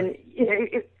 Absolutely. And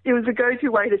it was a go-to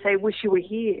way to say, wish you were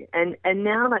here. And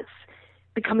now that's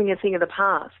becoming a thing of the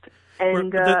past.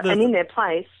 And and in their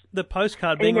place... The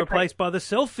postcard being replaced by the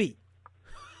selfie.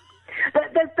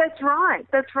 That's right.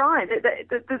 That's right.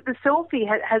 The selfie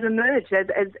has emerged as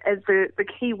the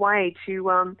key way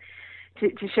to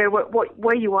show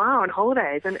where you are on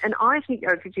holidays, and I think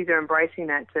over 50s are embracing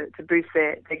that to boost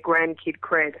their grandkid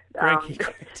cred.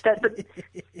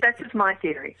 That's just my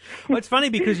theory. Well, it's funny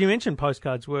because you mentioned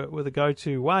postcards were the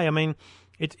go-to way. I mean,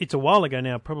 it's a while ago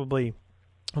now, probably.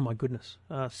 Oh, my goodness,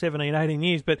 17, 18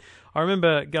 years. But I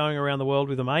remember going around the world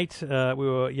with a mate. We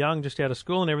were young, just out of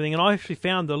school and everything. And I actually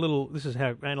found this is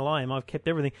how anal I am. I've kept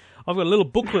everything. I've got a little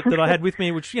booklet that I had with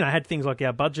me, which, had things like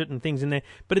our budget and things in there.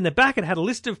 But in the back, it had a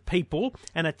list of people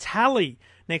and a tally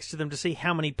next to them to see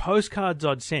how many postcards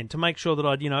I'd sent, to make sure that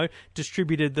I'd,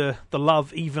 distributed the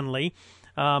love evenly.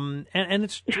 And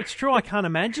it's true. I can't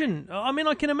imagine. I mean,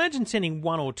 I can imagine sending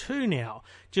one or two now,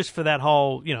 just for that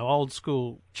whole, old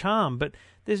school charm. But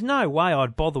there's no way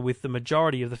I'd bother with the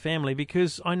majority of the family,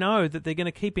 because I know that they're going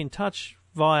to keep in touch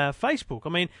via Facebook. I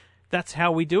mean, that's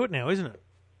how we do it now, isn't it?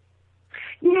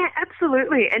 Yeah,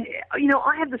 absolutely. And,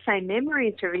 I have the same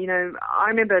memories, Trevor. I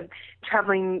remember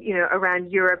travelling,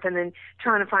 around Europe and then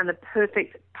trying to find the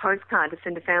perfect postcard to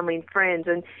send to family and friends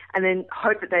and then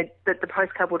hope that the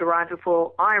postcard would arrive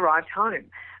before I arrived home.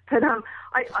 But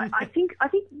I think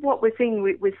what we're seeing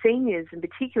with seniors in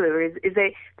particular is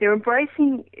they're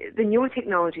embracing the newer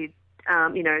technology,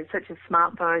 such as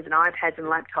smartphones and iPads and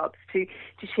laptops to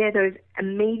share those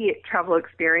immediate travel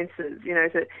experiences,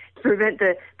 to prevent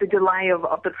the delay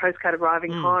of the postcard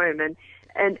arriving home. And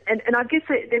I guess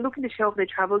they're looking to show off their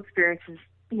travel experiences,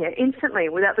 instantly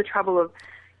without the trouble of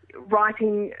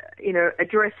writing,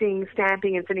 addressing,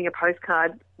 stamping and sending a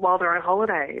postcard while they're on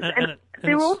holidays. And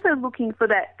they're also looking for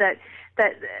that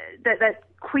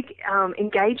quick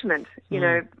engagement,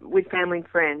 with family and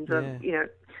friends.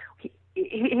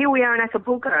 Here we are in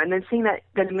Acapulco, and then seeing that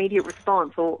immediate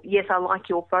response, or yes, I like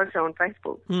your photo on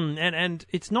Facebook. And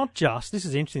it's not just, this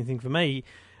is an interesting thing for me,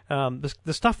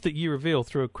 the stuff that you reveal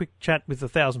through a quick chat with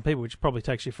 1,000 people, which probably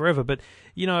takes you forever, but,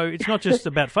 it's not just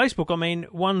about Facebook. I mean,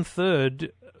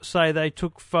 1/3 say they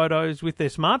took photos with their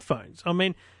smartphones. I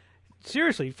mean,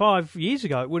 seriously, 5 years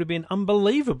ago, it would have been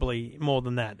unbelievably more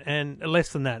than that and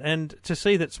less than that. And to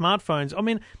see that smartphones, I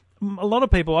mean, a lot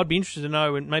of people, I'd be interested to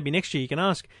know, and maybe next year you can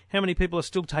ask, how many people are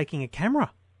still taking a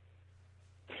camera?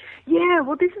 Yeah,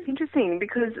 well, this is interesting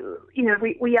because,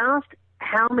 we asked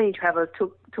how many travellers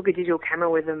took a digital camera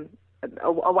with them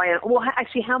away. Well,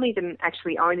 actually, how many of them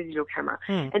actually own a digital camera?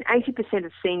 And 80%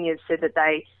 of seniors said that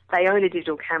they own a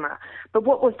digital camera. But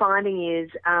what we're finding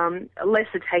is less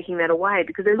are taking that away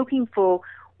because they're looking for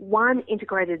one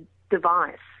integrated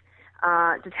device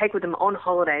to take with them on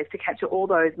holidays to capture all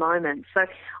those moments. So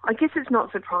I guess it's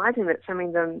not surprising that some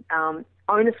of them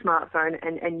own a smartphone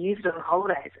and use it on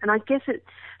holidays. And I guess it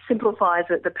simplifies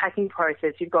the packing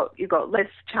process. You've got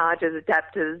less chargers,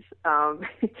 adapters,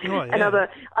 and other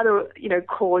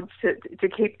cords to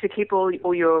keep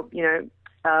all your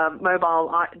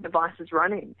mobile devices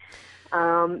running.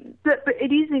 But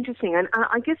it is interesting, and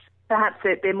I guess perhaps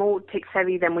they're more tech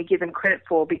savvy than we give them credit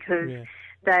for because. Yeah.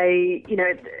 They,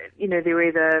 they're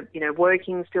either,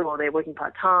 working still or they're working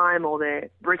part-time or they're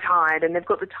retired and they've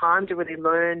got the time to really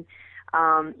learn,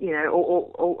 or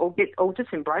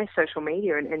just embrace social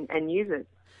media and use it.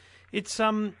 It's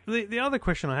the other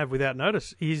question I have without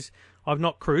notice is I've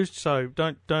not cruised, so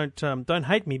don't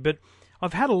hate me, but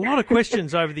I've had a lot of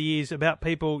questions over the years about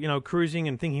people, cruising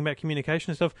and thinking about communication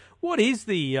and stuff. What is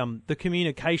the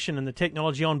communication and the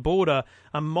technology on board a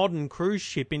modern cruise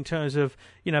ship in terms of,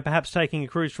 perhaps taking a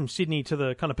cruise from Sydney to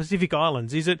the kind of Pacific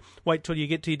Islands? Is it wait till you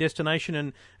get to your destination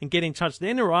and get in touch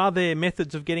then, or are there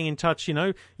methods of getting in touch?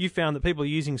 You found that people are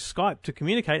using Skype to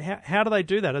communicate. How do they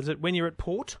do that? Is it when you're at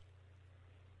port?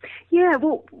 Yeah,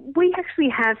 well, we actually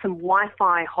have some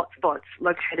Wi-Fi hotspots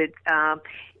located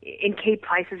in key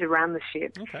places around the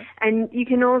ship. Okay. And you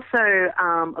can also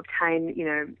obtain,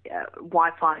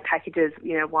 Wi-Fi packages,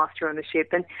 whilst you're on the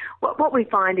ship. And what we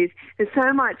find is there's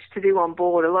so much to do on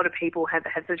board. A lot of people have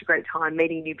such a great time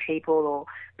meeting new people or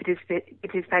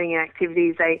participating in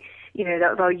activities.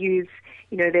 They'll use,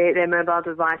 their mobile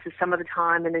devices some of the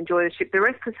time and enjoy the ship the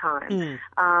rest of the time.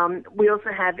 We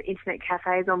also have internet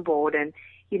cafes on board and,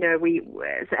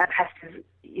 our passengers,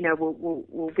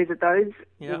 we'll visit those.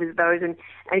 Yeah. We'll visit those and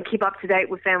keep up to date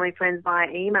with family and friends via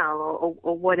email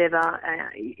or whatever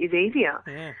is easier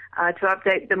to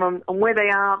update them on where they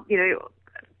are,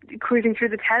 cruising through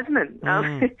the Tasman.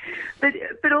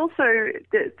 But also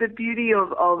the beauty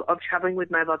of travelling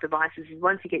with mobile devices is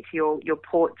once you get to your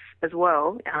ports as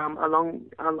well,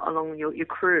 along your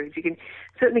cruise, you can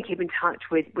certainly keep in touch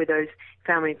with those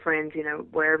family and friends,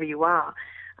 wherever you are.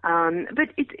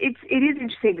 But it is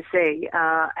interesting to see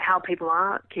how people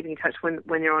are keeping in touch when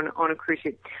they're on a cruise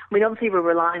ship. I mean, obviously we're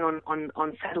relying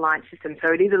on satellite systems,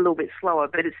 so it is a little bit slower,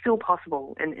 but it's still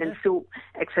possible and still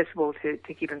accessible to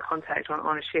keep in contact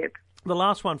on a ship. The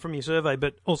last one from your survey,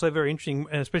 but also very interesting,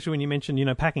 especially when you mentioned,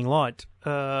 packing light.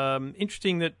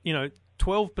 Interesting that,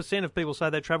 12% of people say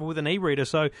they travel with an e-reader,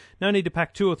 so no need to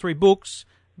pack 2 or 3 books.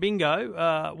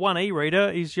 Bingo. One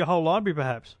e-reader is your whole library,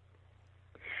 perhaps.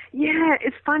 Yeah,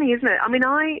 it's funny, isn't it? I mean,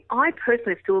 I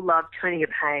personally still love turning a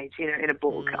page, in a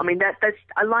book. I mean, that's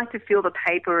I like to feel the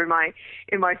paper in my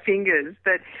fingers,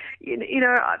 but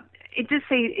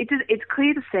it's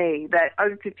clear to see that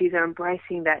over 50s are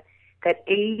embracing that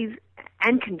ease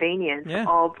and convenience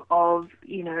of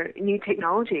new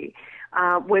technology,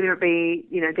 whether it be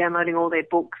downloading all their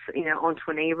books onto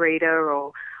an e-reader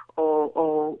or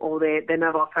their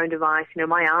mobile phone device.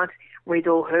 My aunt reads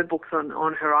all her books on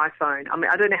her iPhone. I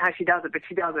mean, I don't know how she does it, but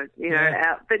she does it.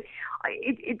 But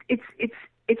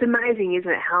it's amazing, isn't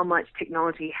it, how much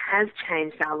technology has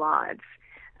changed our lives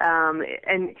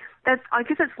And I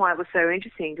guess that's why it was so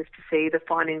interesting just to see the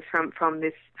findings from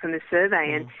this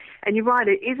survey. And you're right,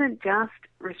 it isn't just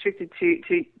restricted to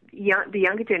the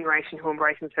younger generation who are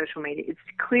embracing social media. It's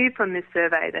clear from this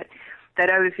survey that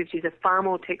over 50s are far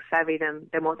more tech savvy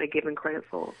than what they're given credit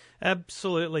for.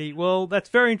 Absolutely. Well, that's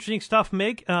very interesting stuff,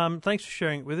 Meg. Thanks for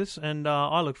sharing it with us, and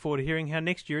I look forward to hearing how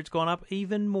next year it's gone up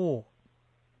even more.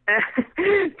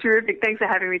 Terrific. Thanks for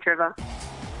having me, Trevor.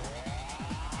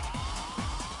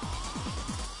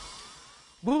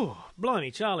 Whoa, blimey,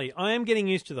 Charlie, I am getting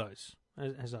used to those,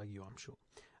 as are you, I'm sure.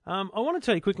 I want to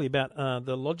tell you quickly about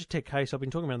the Logitech case I've been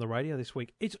talking about on the radio this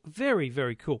week. It's very,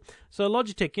 very cool. So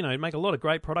Logitech, make a lot of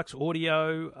great products,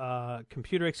 audio,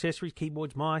 computer accessories,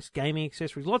 keyboards, mice, gaming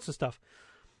accessories, lots of stuff.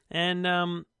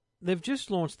 And they've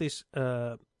just launched this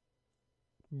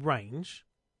range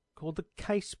called the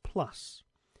Case Plus.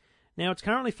 Now, it's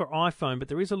currently for iPhone, but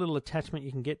there is a little attachment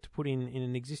you can get to put in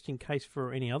an existing case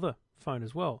for any other phone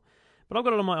as well. But I've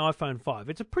got it on my iPhone 5.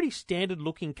 It's a pretty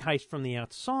standard-looking case from the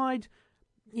outside.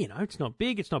 It's not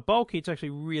big, it's not bulky, it's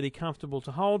actually really comfortable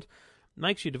to hold.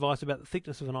 Makes your device about the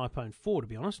thickness of an iPhone 4, to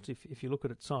be honest, if you look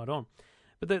at it side on.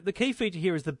 But the key feature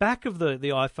here is the back of the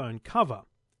iPhone cover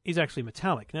is actually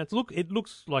metallic. Now, it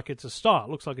looks like it's a style.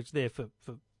 It looks like it's there for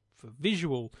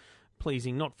visual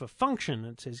pleasing, not for function.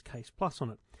 It says Case Plus on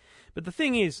it. But the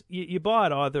thing is, you buy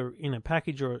it either in a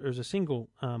package or as a single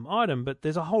item, but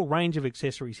there's a whole range of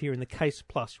accessories here in the Case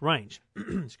Plus range.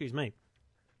 Excuse me.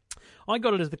 I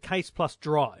got it as the Case Plus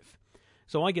Drive.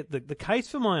 So I get the case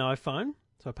for my iPhone,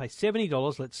 so I pay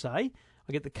 $70, let's say.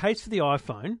 I get the case for the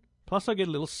iPhone, plus I get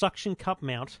a little suction cup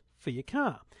mount for your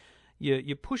car.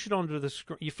 You push it onto the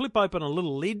screen, you flip open a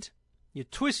little lid, you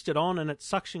twist it on, and it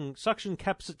suction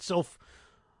caps itself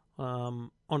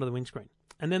onto the windscreen.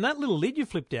 And then that little lid you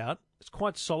flipped out, it's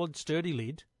quite solid, sturdy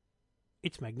lid.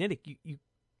 It's magnetic. You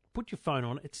put your phone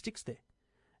on, it sticks there.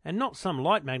 And not some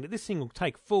light magnet. This thing will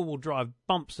take four-wheel drive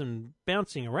bumps and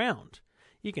bouncing around.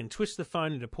 You can twist the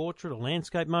phone into portrait or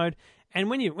landscape mode. And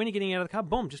when you're getting out of the car,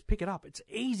 boom, just pick it up. It's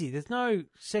easy. There's no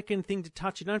second thing to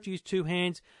touch. You don't have to use two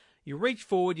hands. You reach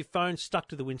forward, your phone's stuck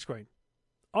to the windscreen.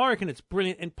 I reckon it's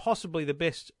brilliant and possibly the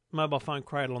best mobile phone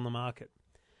cradle on the market.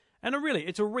 And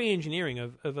it's a re-engineering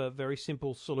of a very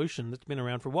simple solution that's been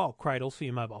around for a while, cradles for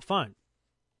your mobile phone.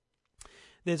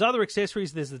 There's other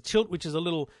accessories. There's the tilt, which is a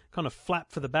little kind of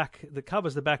flap for the back that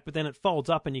covers the back, but then it folds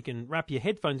up and you can wrap your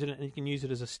headphones in it and you can use it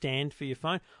as a stand for your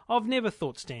phone. I've never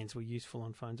thought stands were useful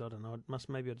on phones. I don't know.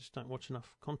 Maybe I just don't watch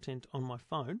enough content on my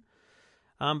phone.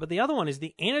 But the other one is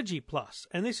the Energy Plus,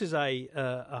 and this is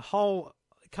a whole,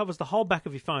 it covers the whole back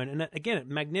of your phone. And again, it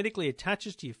magnetically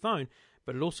attaches to your phone,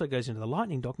 but it also goes into the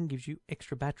lightning dock and gives you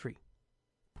extra battery.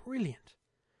 Brilliant.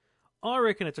 I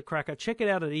reckon it's a cracker. Check it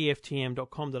out at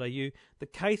EFTM.com.au. The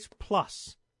Case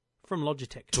Plus from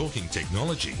Logitech. Talking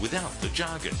technology without the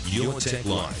jargon. Your Tech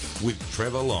Life with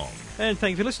Trevor Long. And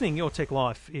thank you for listening. Your Tech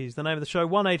Life is the name of the show.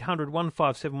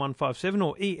 1-800-157-157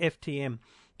 or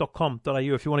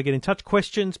EFTM.com.au if you want to get in touch.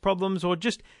 Questions, problems, or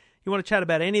just you want to chat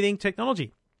about anything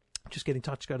technology. Just get in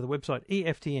touch. Go to the website,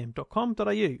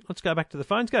 EFTM.com.au. Let's go back to the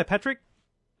phones. Go, Patrick.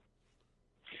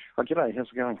 Oh, g'day. How's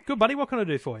it going? Good, buddy. What can I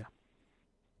do for you?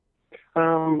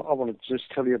 I wanted to just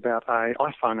tell you about an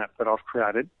iPhone app that I've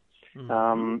created,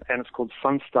 and it's called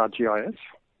Sunstar GIS.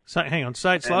 So, hang on,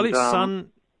 say it slowly. Sunstar,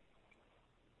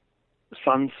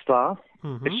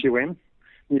 S-U-N,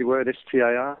 new word,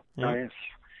 S-T-A-R, GIS.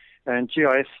 And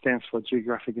GIS stands for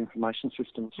Geographic Information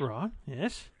Systems. Right,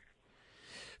 yes.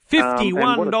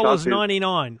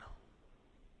 $51.99.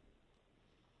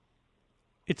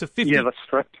 It's a 50. Yeah, that's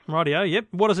correct. Rightio, yep.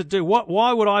 What does it do?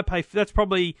 Why would I pay? That's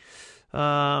probably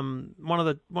one of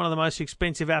the most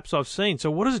expensive apps I've seen.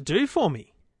 So what does it do for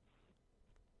me?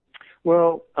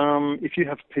 Well, if you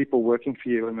have people working for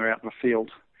you and they're out in the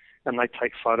field and they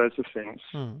take photos of things,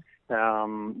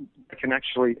 they can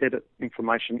actually edit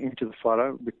information into the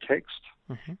photo with text,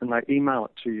 and they email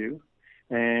it to you,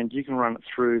 and you can run it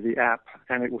through the app,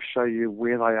 and it will show you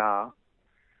where they are,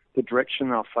 the direction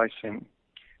they're facing,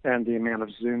 and the amount of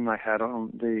zoom they had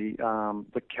on the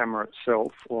camera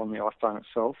itself or on the iPhone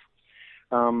itself.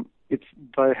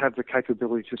 They have the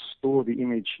capability to store the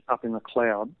image up in the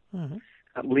cloud.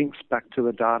 It links back to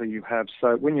the data you have.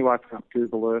 So when you open up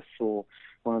Google Earth or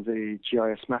one of the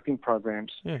GIS mapping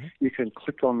programs, you can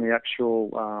click on the actual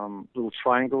little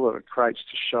triangle that it creates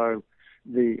to show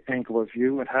the angle of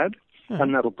view it had,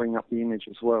 and that'll bring up the image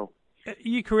as well.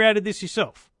 You created this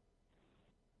yourself?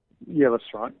 Yeah,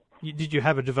 that's right. Did you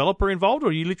have a developer involved,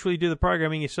 or you literally do the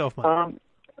programming yourself, mate?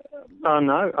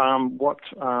 No. What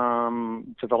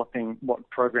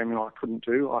programming I couldn't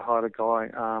do, I hired a guy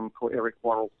called Eric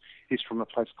Worrell. He's from a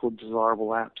place called Desirable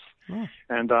Apps,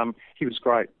 and he was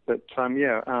great. But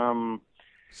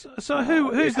So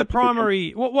who's the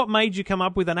primary? What made you come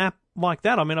up with an app like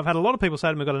that? I mean, I've had a lot of people say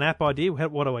to me, "I've got an app idea.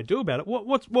 What do I do about it?"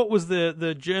 What was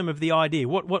the germ of the idea?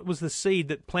 What was the seed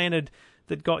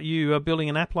that got you building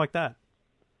an app like that?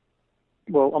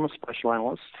 Well, I'm a spatial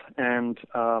analyst, and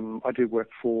I do work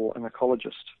for an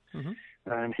ecologist. Mm-hmm.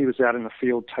 And he was out in the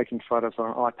field taking photos on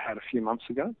an iPad a few months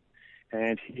ago,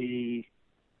 and he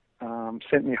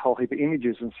sent me a whole heap of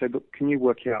images and said, "Look, can you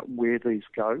work out where these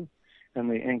go and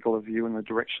the angle of view and the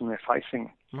direction they're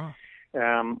facing?" Oh.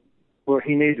 Well,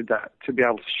 he needed that to be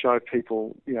able to show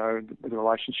people, the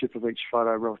relationship of each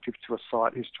photo relative to a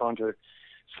site. He's trying to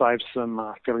save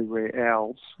some fairly rare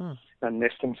owls and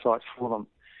nesting sites for them.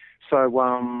 So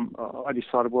I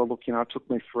decided, well, look, it took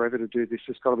me forever to do this.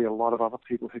 There's got to be a lot of other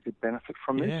people who could benefit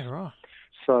from this. Yeah, right.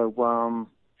 So,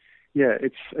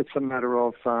 it's a matter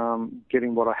of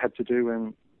getting what I had to do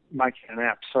and making an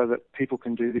app so that people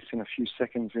can do this in a few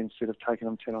seconds instead of taking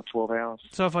them 10 or 12 hours.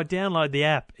 So if I download the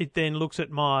app, it then looks at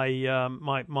my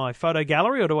my photo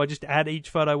gallery, or do I just add each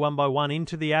photo one by one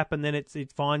into the app and then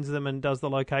it finds them and does the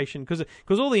location?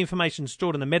 Because all the information is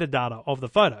stored in the metadata of the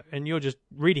photo and you're just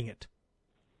reading it.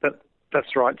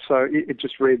 That's right. So it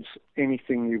just reads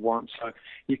anything you want. So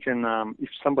you can, if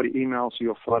somebody emails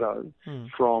you a photo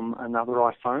from another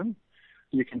iPhone,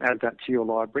 you can add that to your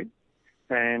library,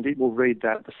 and it will read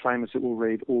that the same as it will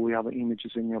read all the other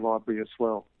images in your library as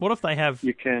well. What if they have?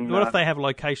 What if they have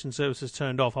location services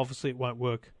turned off? Obviously, it won't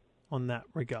work on that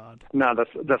regard. No,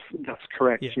 that's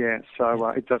correct. Yeah. So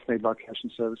it does need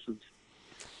location services,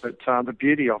 but the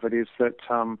beauty of it is that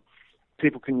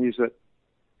people can use it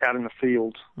out in the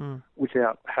field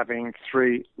without having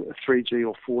 3G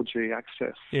or 4G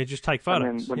access. Yeah, just take photos.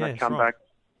 And then when they come back,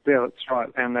 that's right,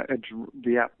 and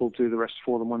the app will do the rest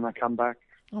for them when they come back.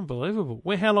 Unbelievable.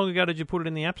 How long ago did you put it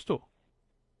in the App Store?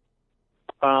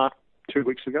 2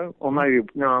 weeks ago, or maybe,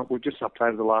 no, we've just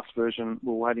updated the last version.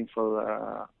 We're waiting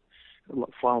for the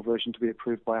final version to be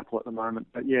approved by Apple at the moment.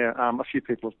 But a few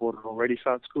people have bought it already,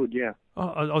 so it's good, yeah. Oh,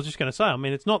 I was just going to say, I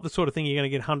mean, it's not the sort of thing you're going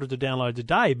to get hundreds of downloads a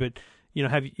day, but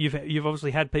you've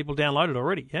obviously had people download it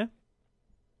already, yeah?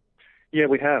 Yeah,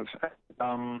 we have.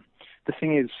 The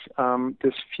thing is,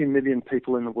 there's a few million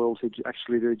people in the world who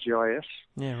actually do GIS.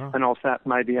 Yeah, right. And of that,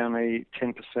 maybe only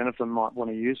 10% of them might want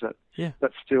to use it. Yeah.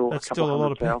 That's still a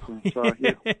lot of thousand. So,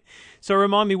 yeah. So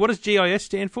remind me, what does GIS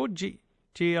stand for?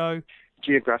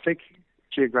 Geographic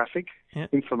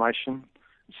Information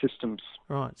Systems.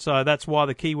 Right. So that's why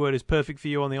the keyword is perfect for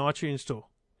you on the iTunes Store.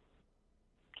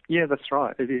 Yeah, that's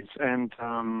right. It is. And,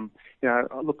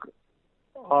 look,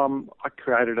 I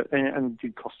created it, and it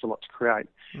did cost a lot to create,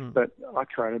 but I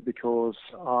created it because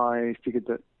I figured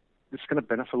that it's going to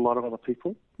benefit a lot of other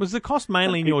people. Was the cost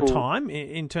mainly in your time,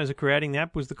 in terms of creating the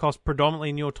app? Was the cost predominantly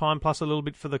in your time plus a little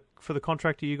bit for the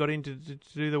contractor you got in to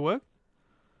do the work?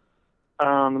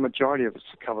 The majority of it's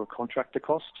to cover contractor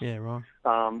cost. Yeah, right.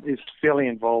 It's fairly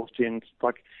involved in,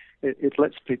 it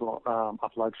lets people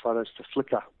upload photos to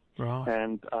Flickr. Right.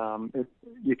 And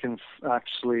you can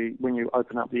actually, when you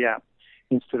open up the app,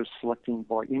 instead of selecting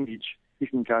by image, you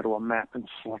can go to a map and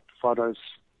select photos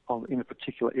in a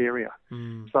particular area.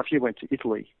 So if you went to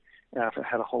Italy, if it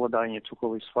had a holiday and you took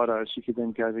all these photos, you could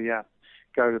then go to the app,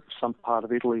 go to some part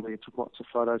of Italy where you took lots of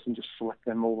photos and just select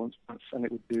them all at once, and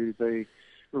it would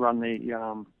run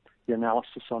the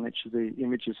analysis on each of the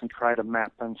images and create a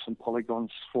map and some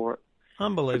polygons for it.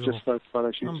 Unbelievable. For just those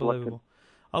photos you selected.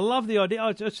 I love the idea.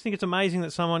 I just think it's amazing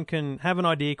that someone can have an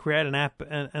idea, create an app,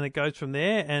 and it goes from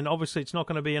there. And obviously, it's not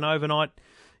going to be an overnight,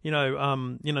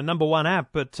 number one app.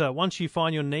 But once you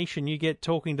find your niche and you get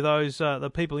talking to those the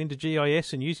people into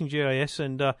GIS and using GIS,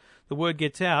 and the word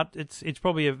gets out, it's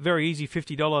probably a very easy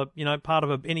 $50 part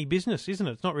of any business, isn't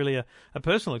it? It's not really a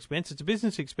personal expense; it's a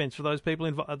business expense for those people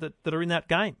that are in that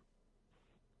game.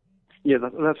 Yeah,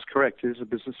 that's correct. It is a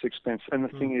business expense, and the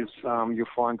thing is, you'll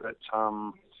find that.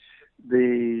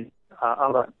 The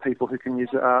other people who can use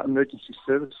it are emergency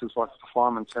services, like the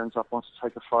fireman turns up, wants to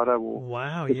take a photo,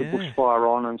 or there's a bushfire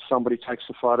on and somebody takes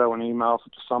a photo and emails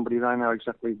it to somebody. They know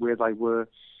exactly where they were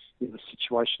in the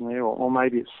situation there, or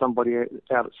maybe it's somebody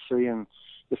out at sea and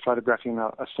you're photographing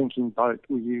a sinking boat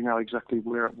where you know exactly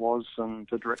where it was and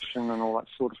the direction and all that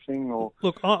sort of thing.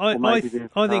 Look, I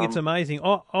think it's amazing.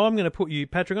 I'm going to put you,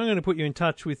 Patrick, in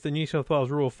touch with the New South Wales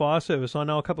Rural Fire Service. I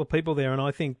know a couple of people there, and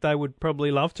I think they would probably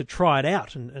love to try it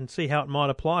out and see how it might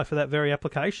apply for that very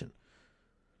application.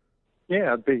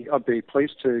 Yeah, I'd be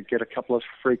pleased to get a couple of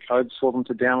free codes for them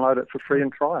to download it for free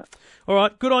and try it. All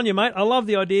right, good on you, mate. I love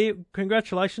the idea.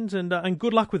 Congratulations and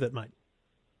good luck with it, mate.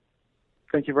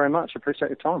 Thank you very much. I appreciate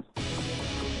your time.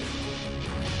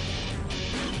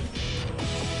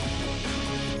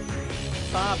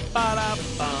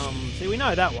 See, we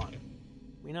know that one.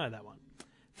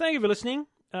 Thank you for listening,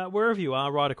 wherever you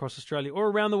are, right across Australia or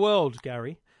around the world,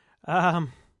 Gary.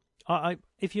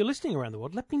 If you're listening around the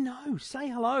world, let me know. Say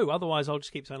hello. Otherwise, I'll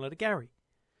just keep saying hello to Gary.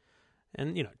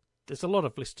 And, there's a lot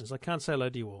of listeners. I can't say hello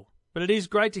to you all. But it is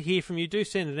great to hear from you. Do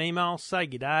send an email. Say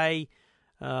g'day.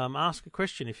 Ask a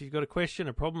question. If you've got a question,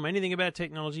 a problem, anything about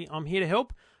technology, I'm here to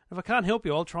help. If I can't help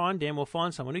you, I'll try and damn well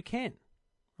find someone who can.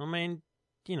 I mean,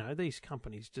 these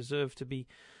companies deserve to be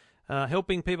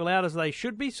helping people out as they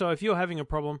should be. So if you're having a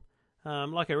problem,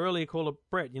 like our earlier caller,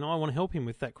 Brett, I want to help him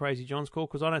with that Crazy John's call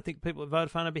because I don't think people at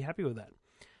Vodafone will be happy with that.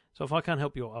 So if I can't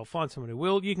help you, I'll find someone who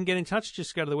will. You can get in touch.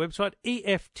 Just go to the website,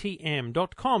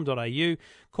 eftm.com.au,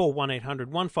 call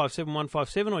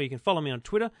 1-800-157-157, or you can follow me on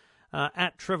Twitter,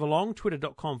 at Trevor Long,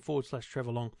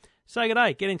 twitter.com/Trevor Long. Say good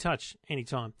day. Get in touch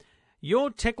anytime. Your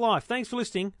Tech Life. Thanks for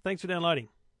listening. Thanks for downloading.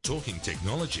 Talking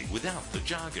technology without the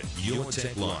jargon. Your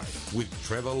Tech Life with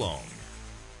Trevor Long.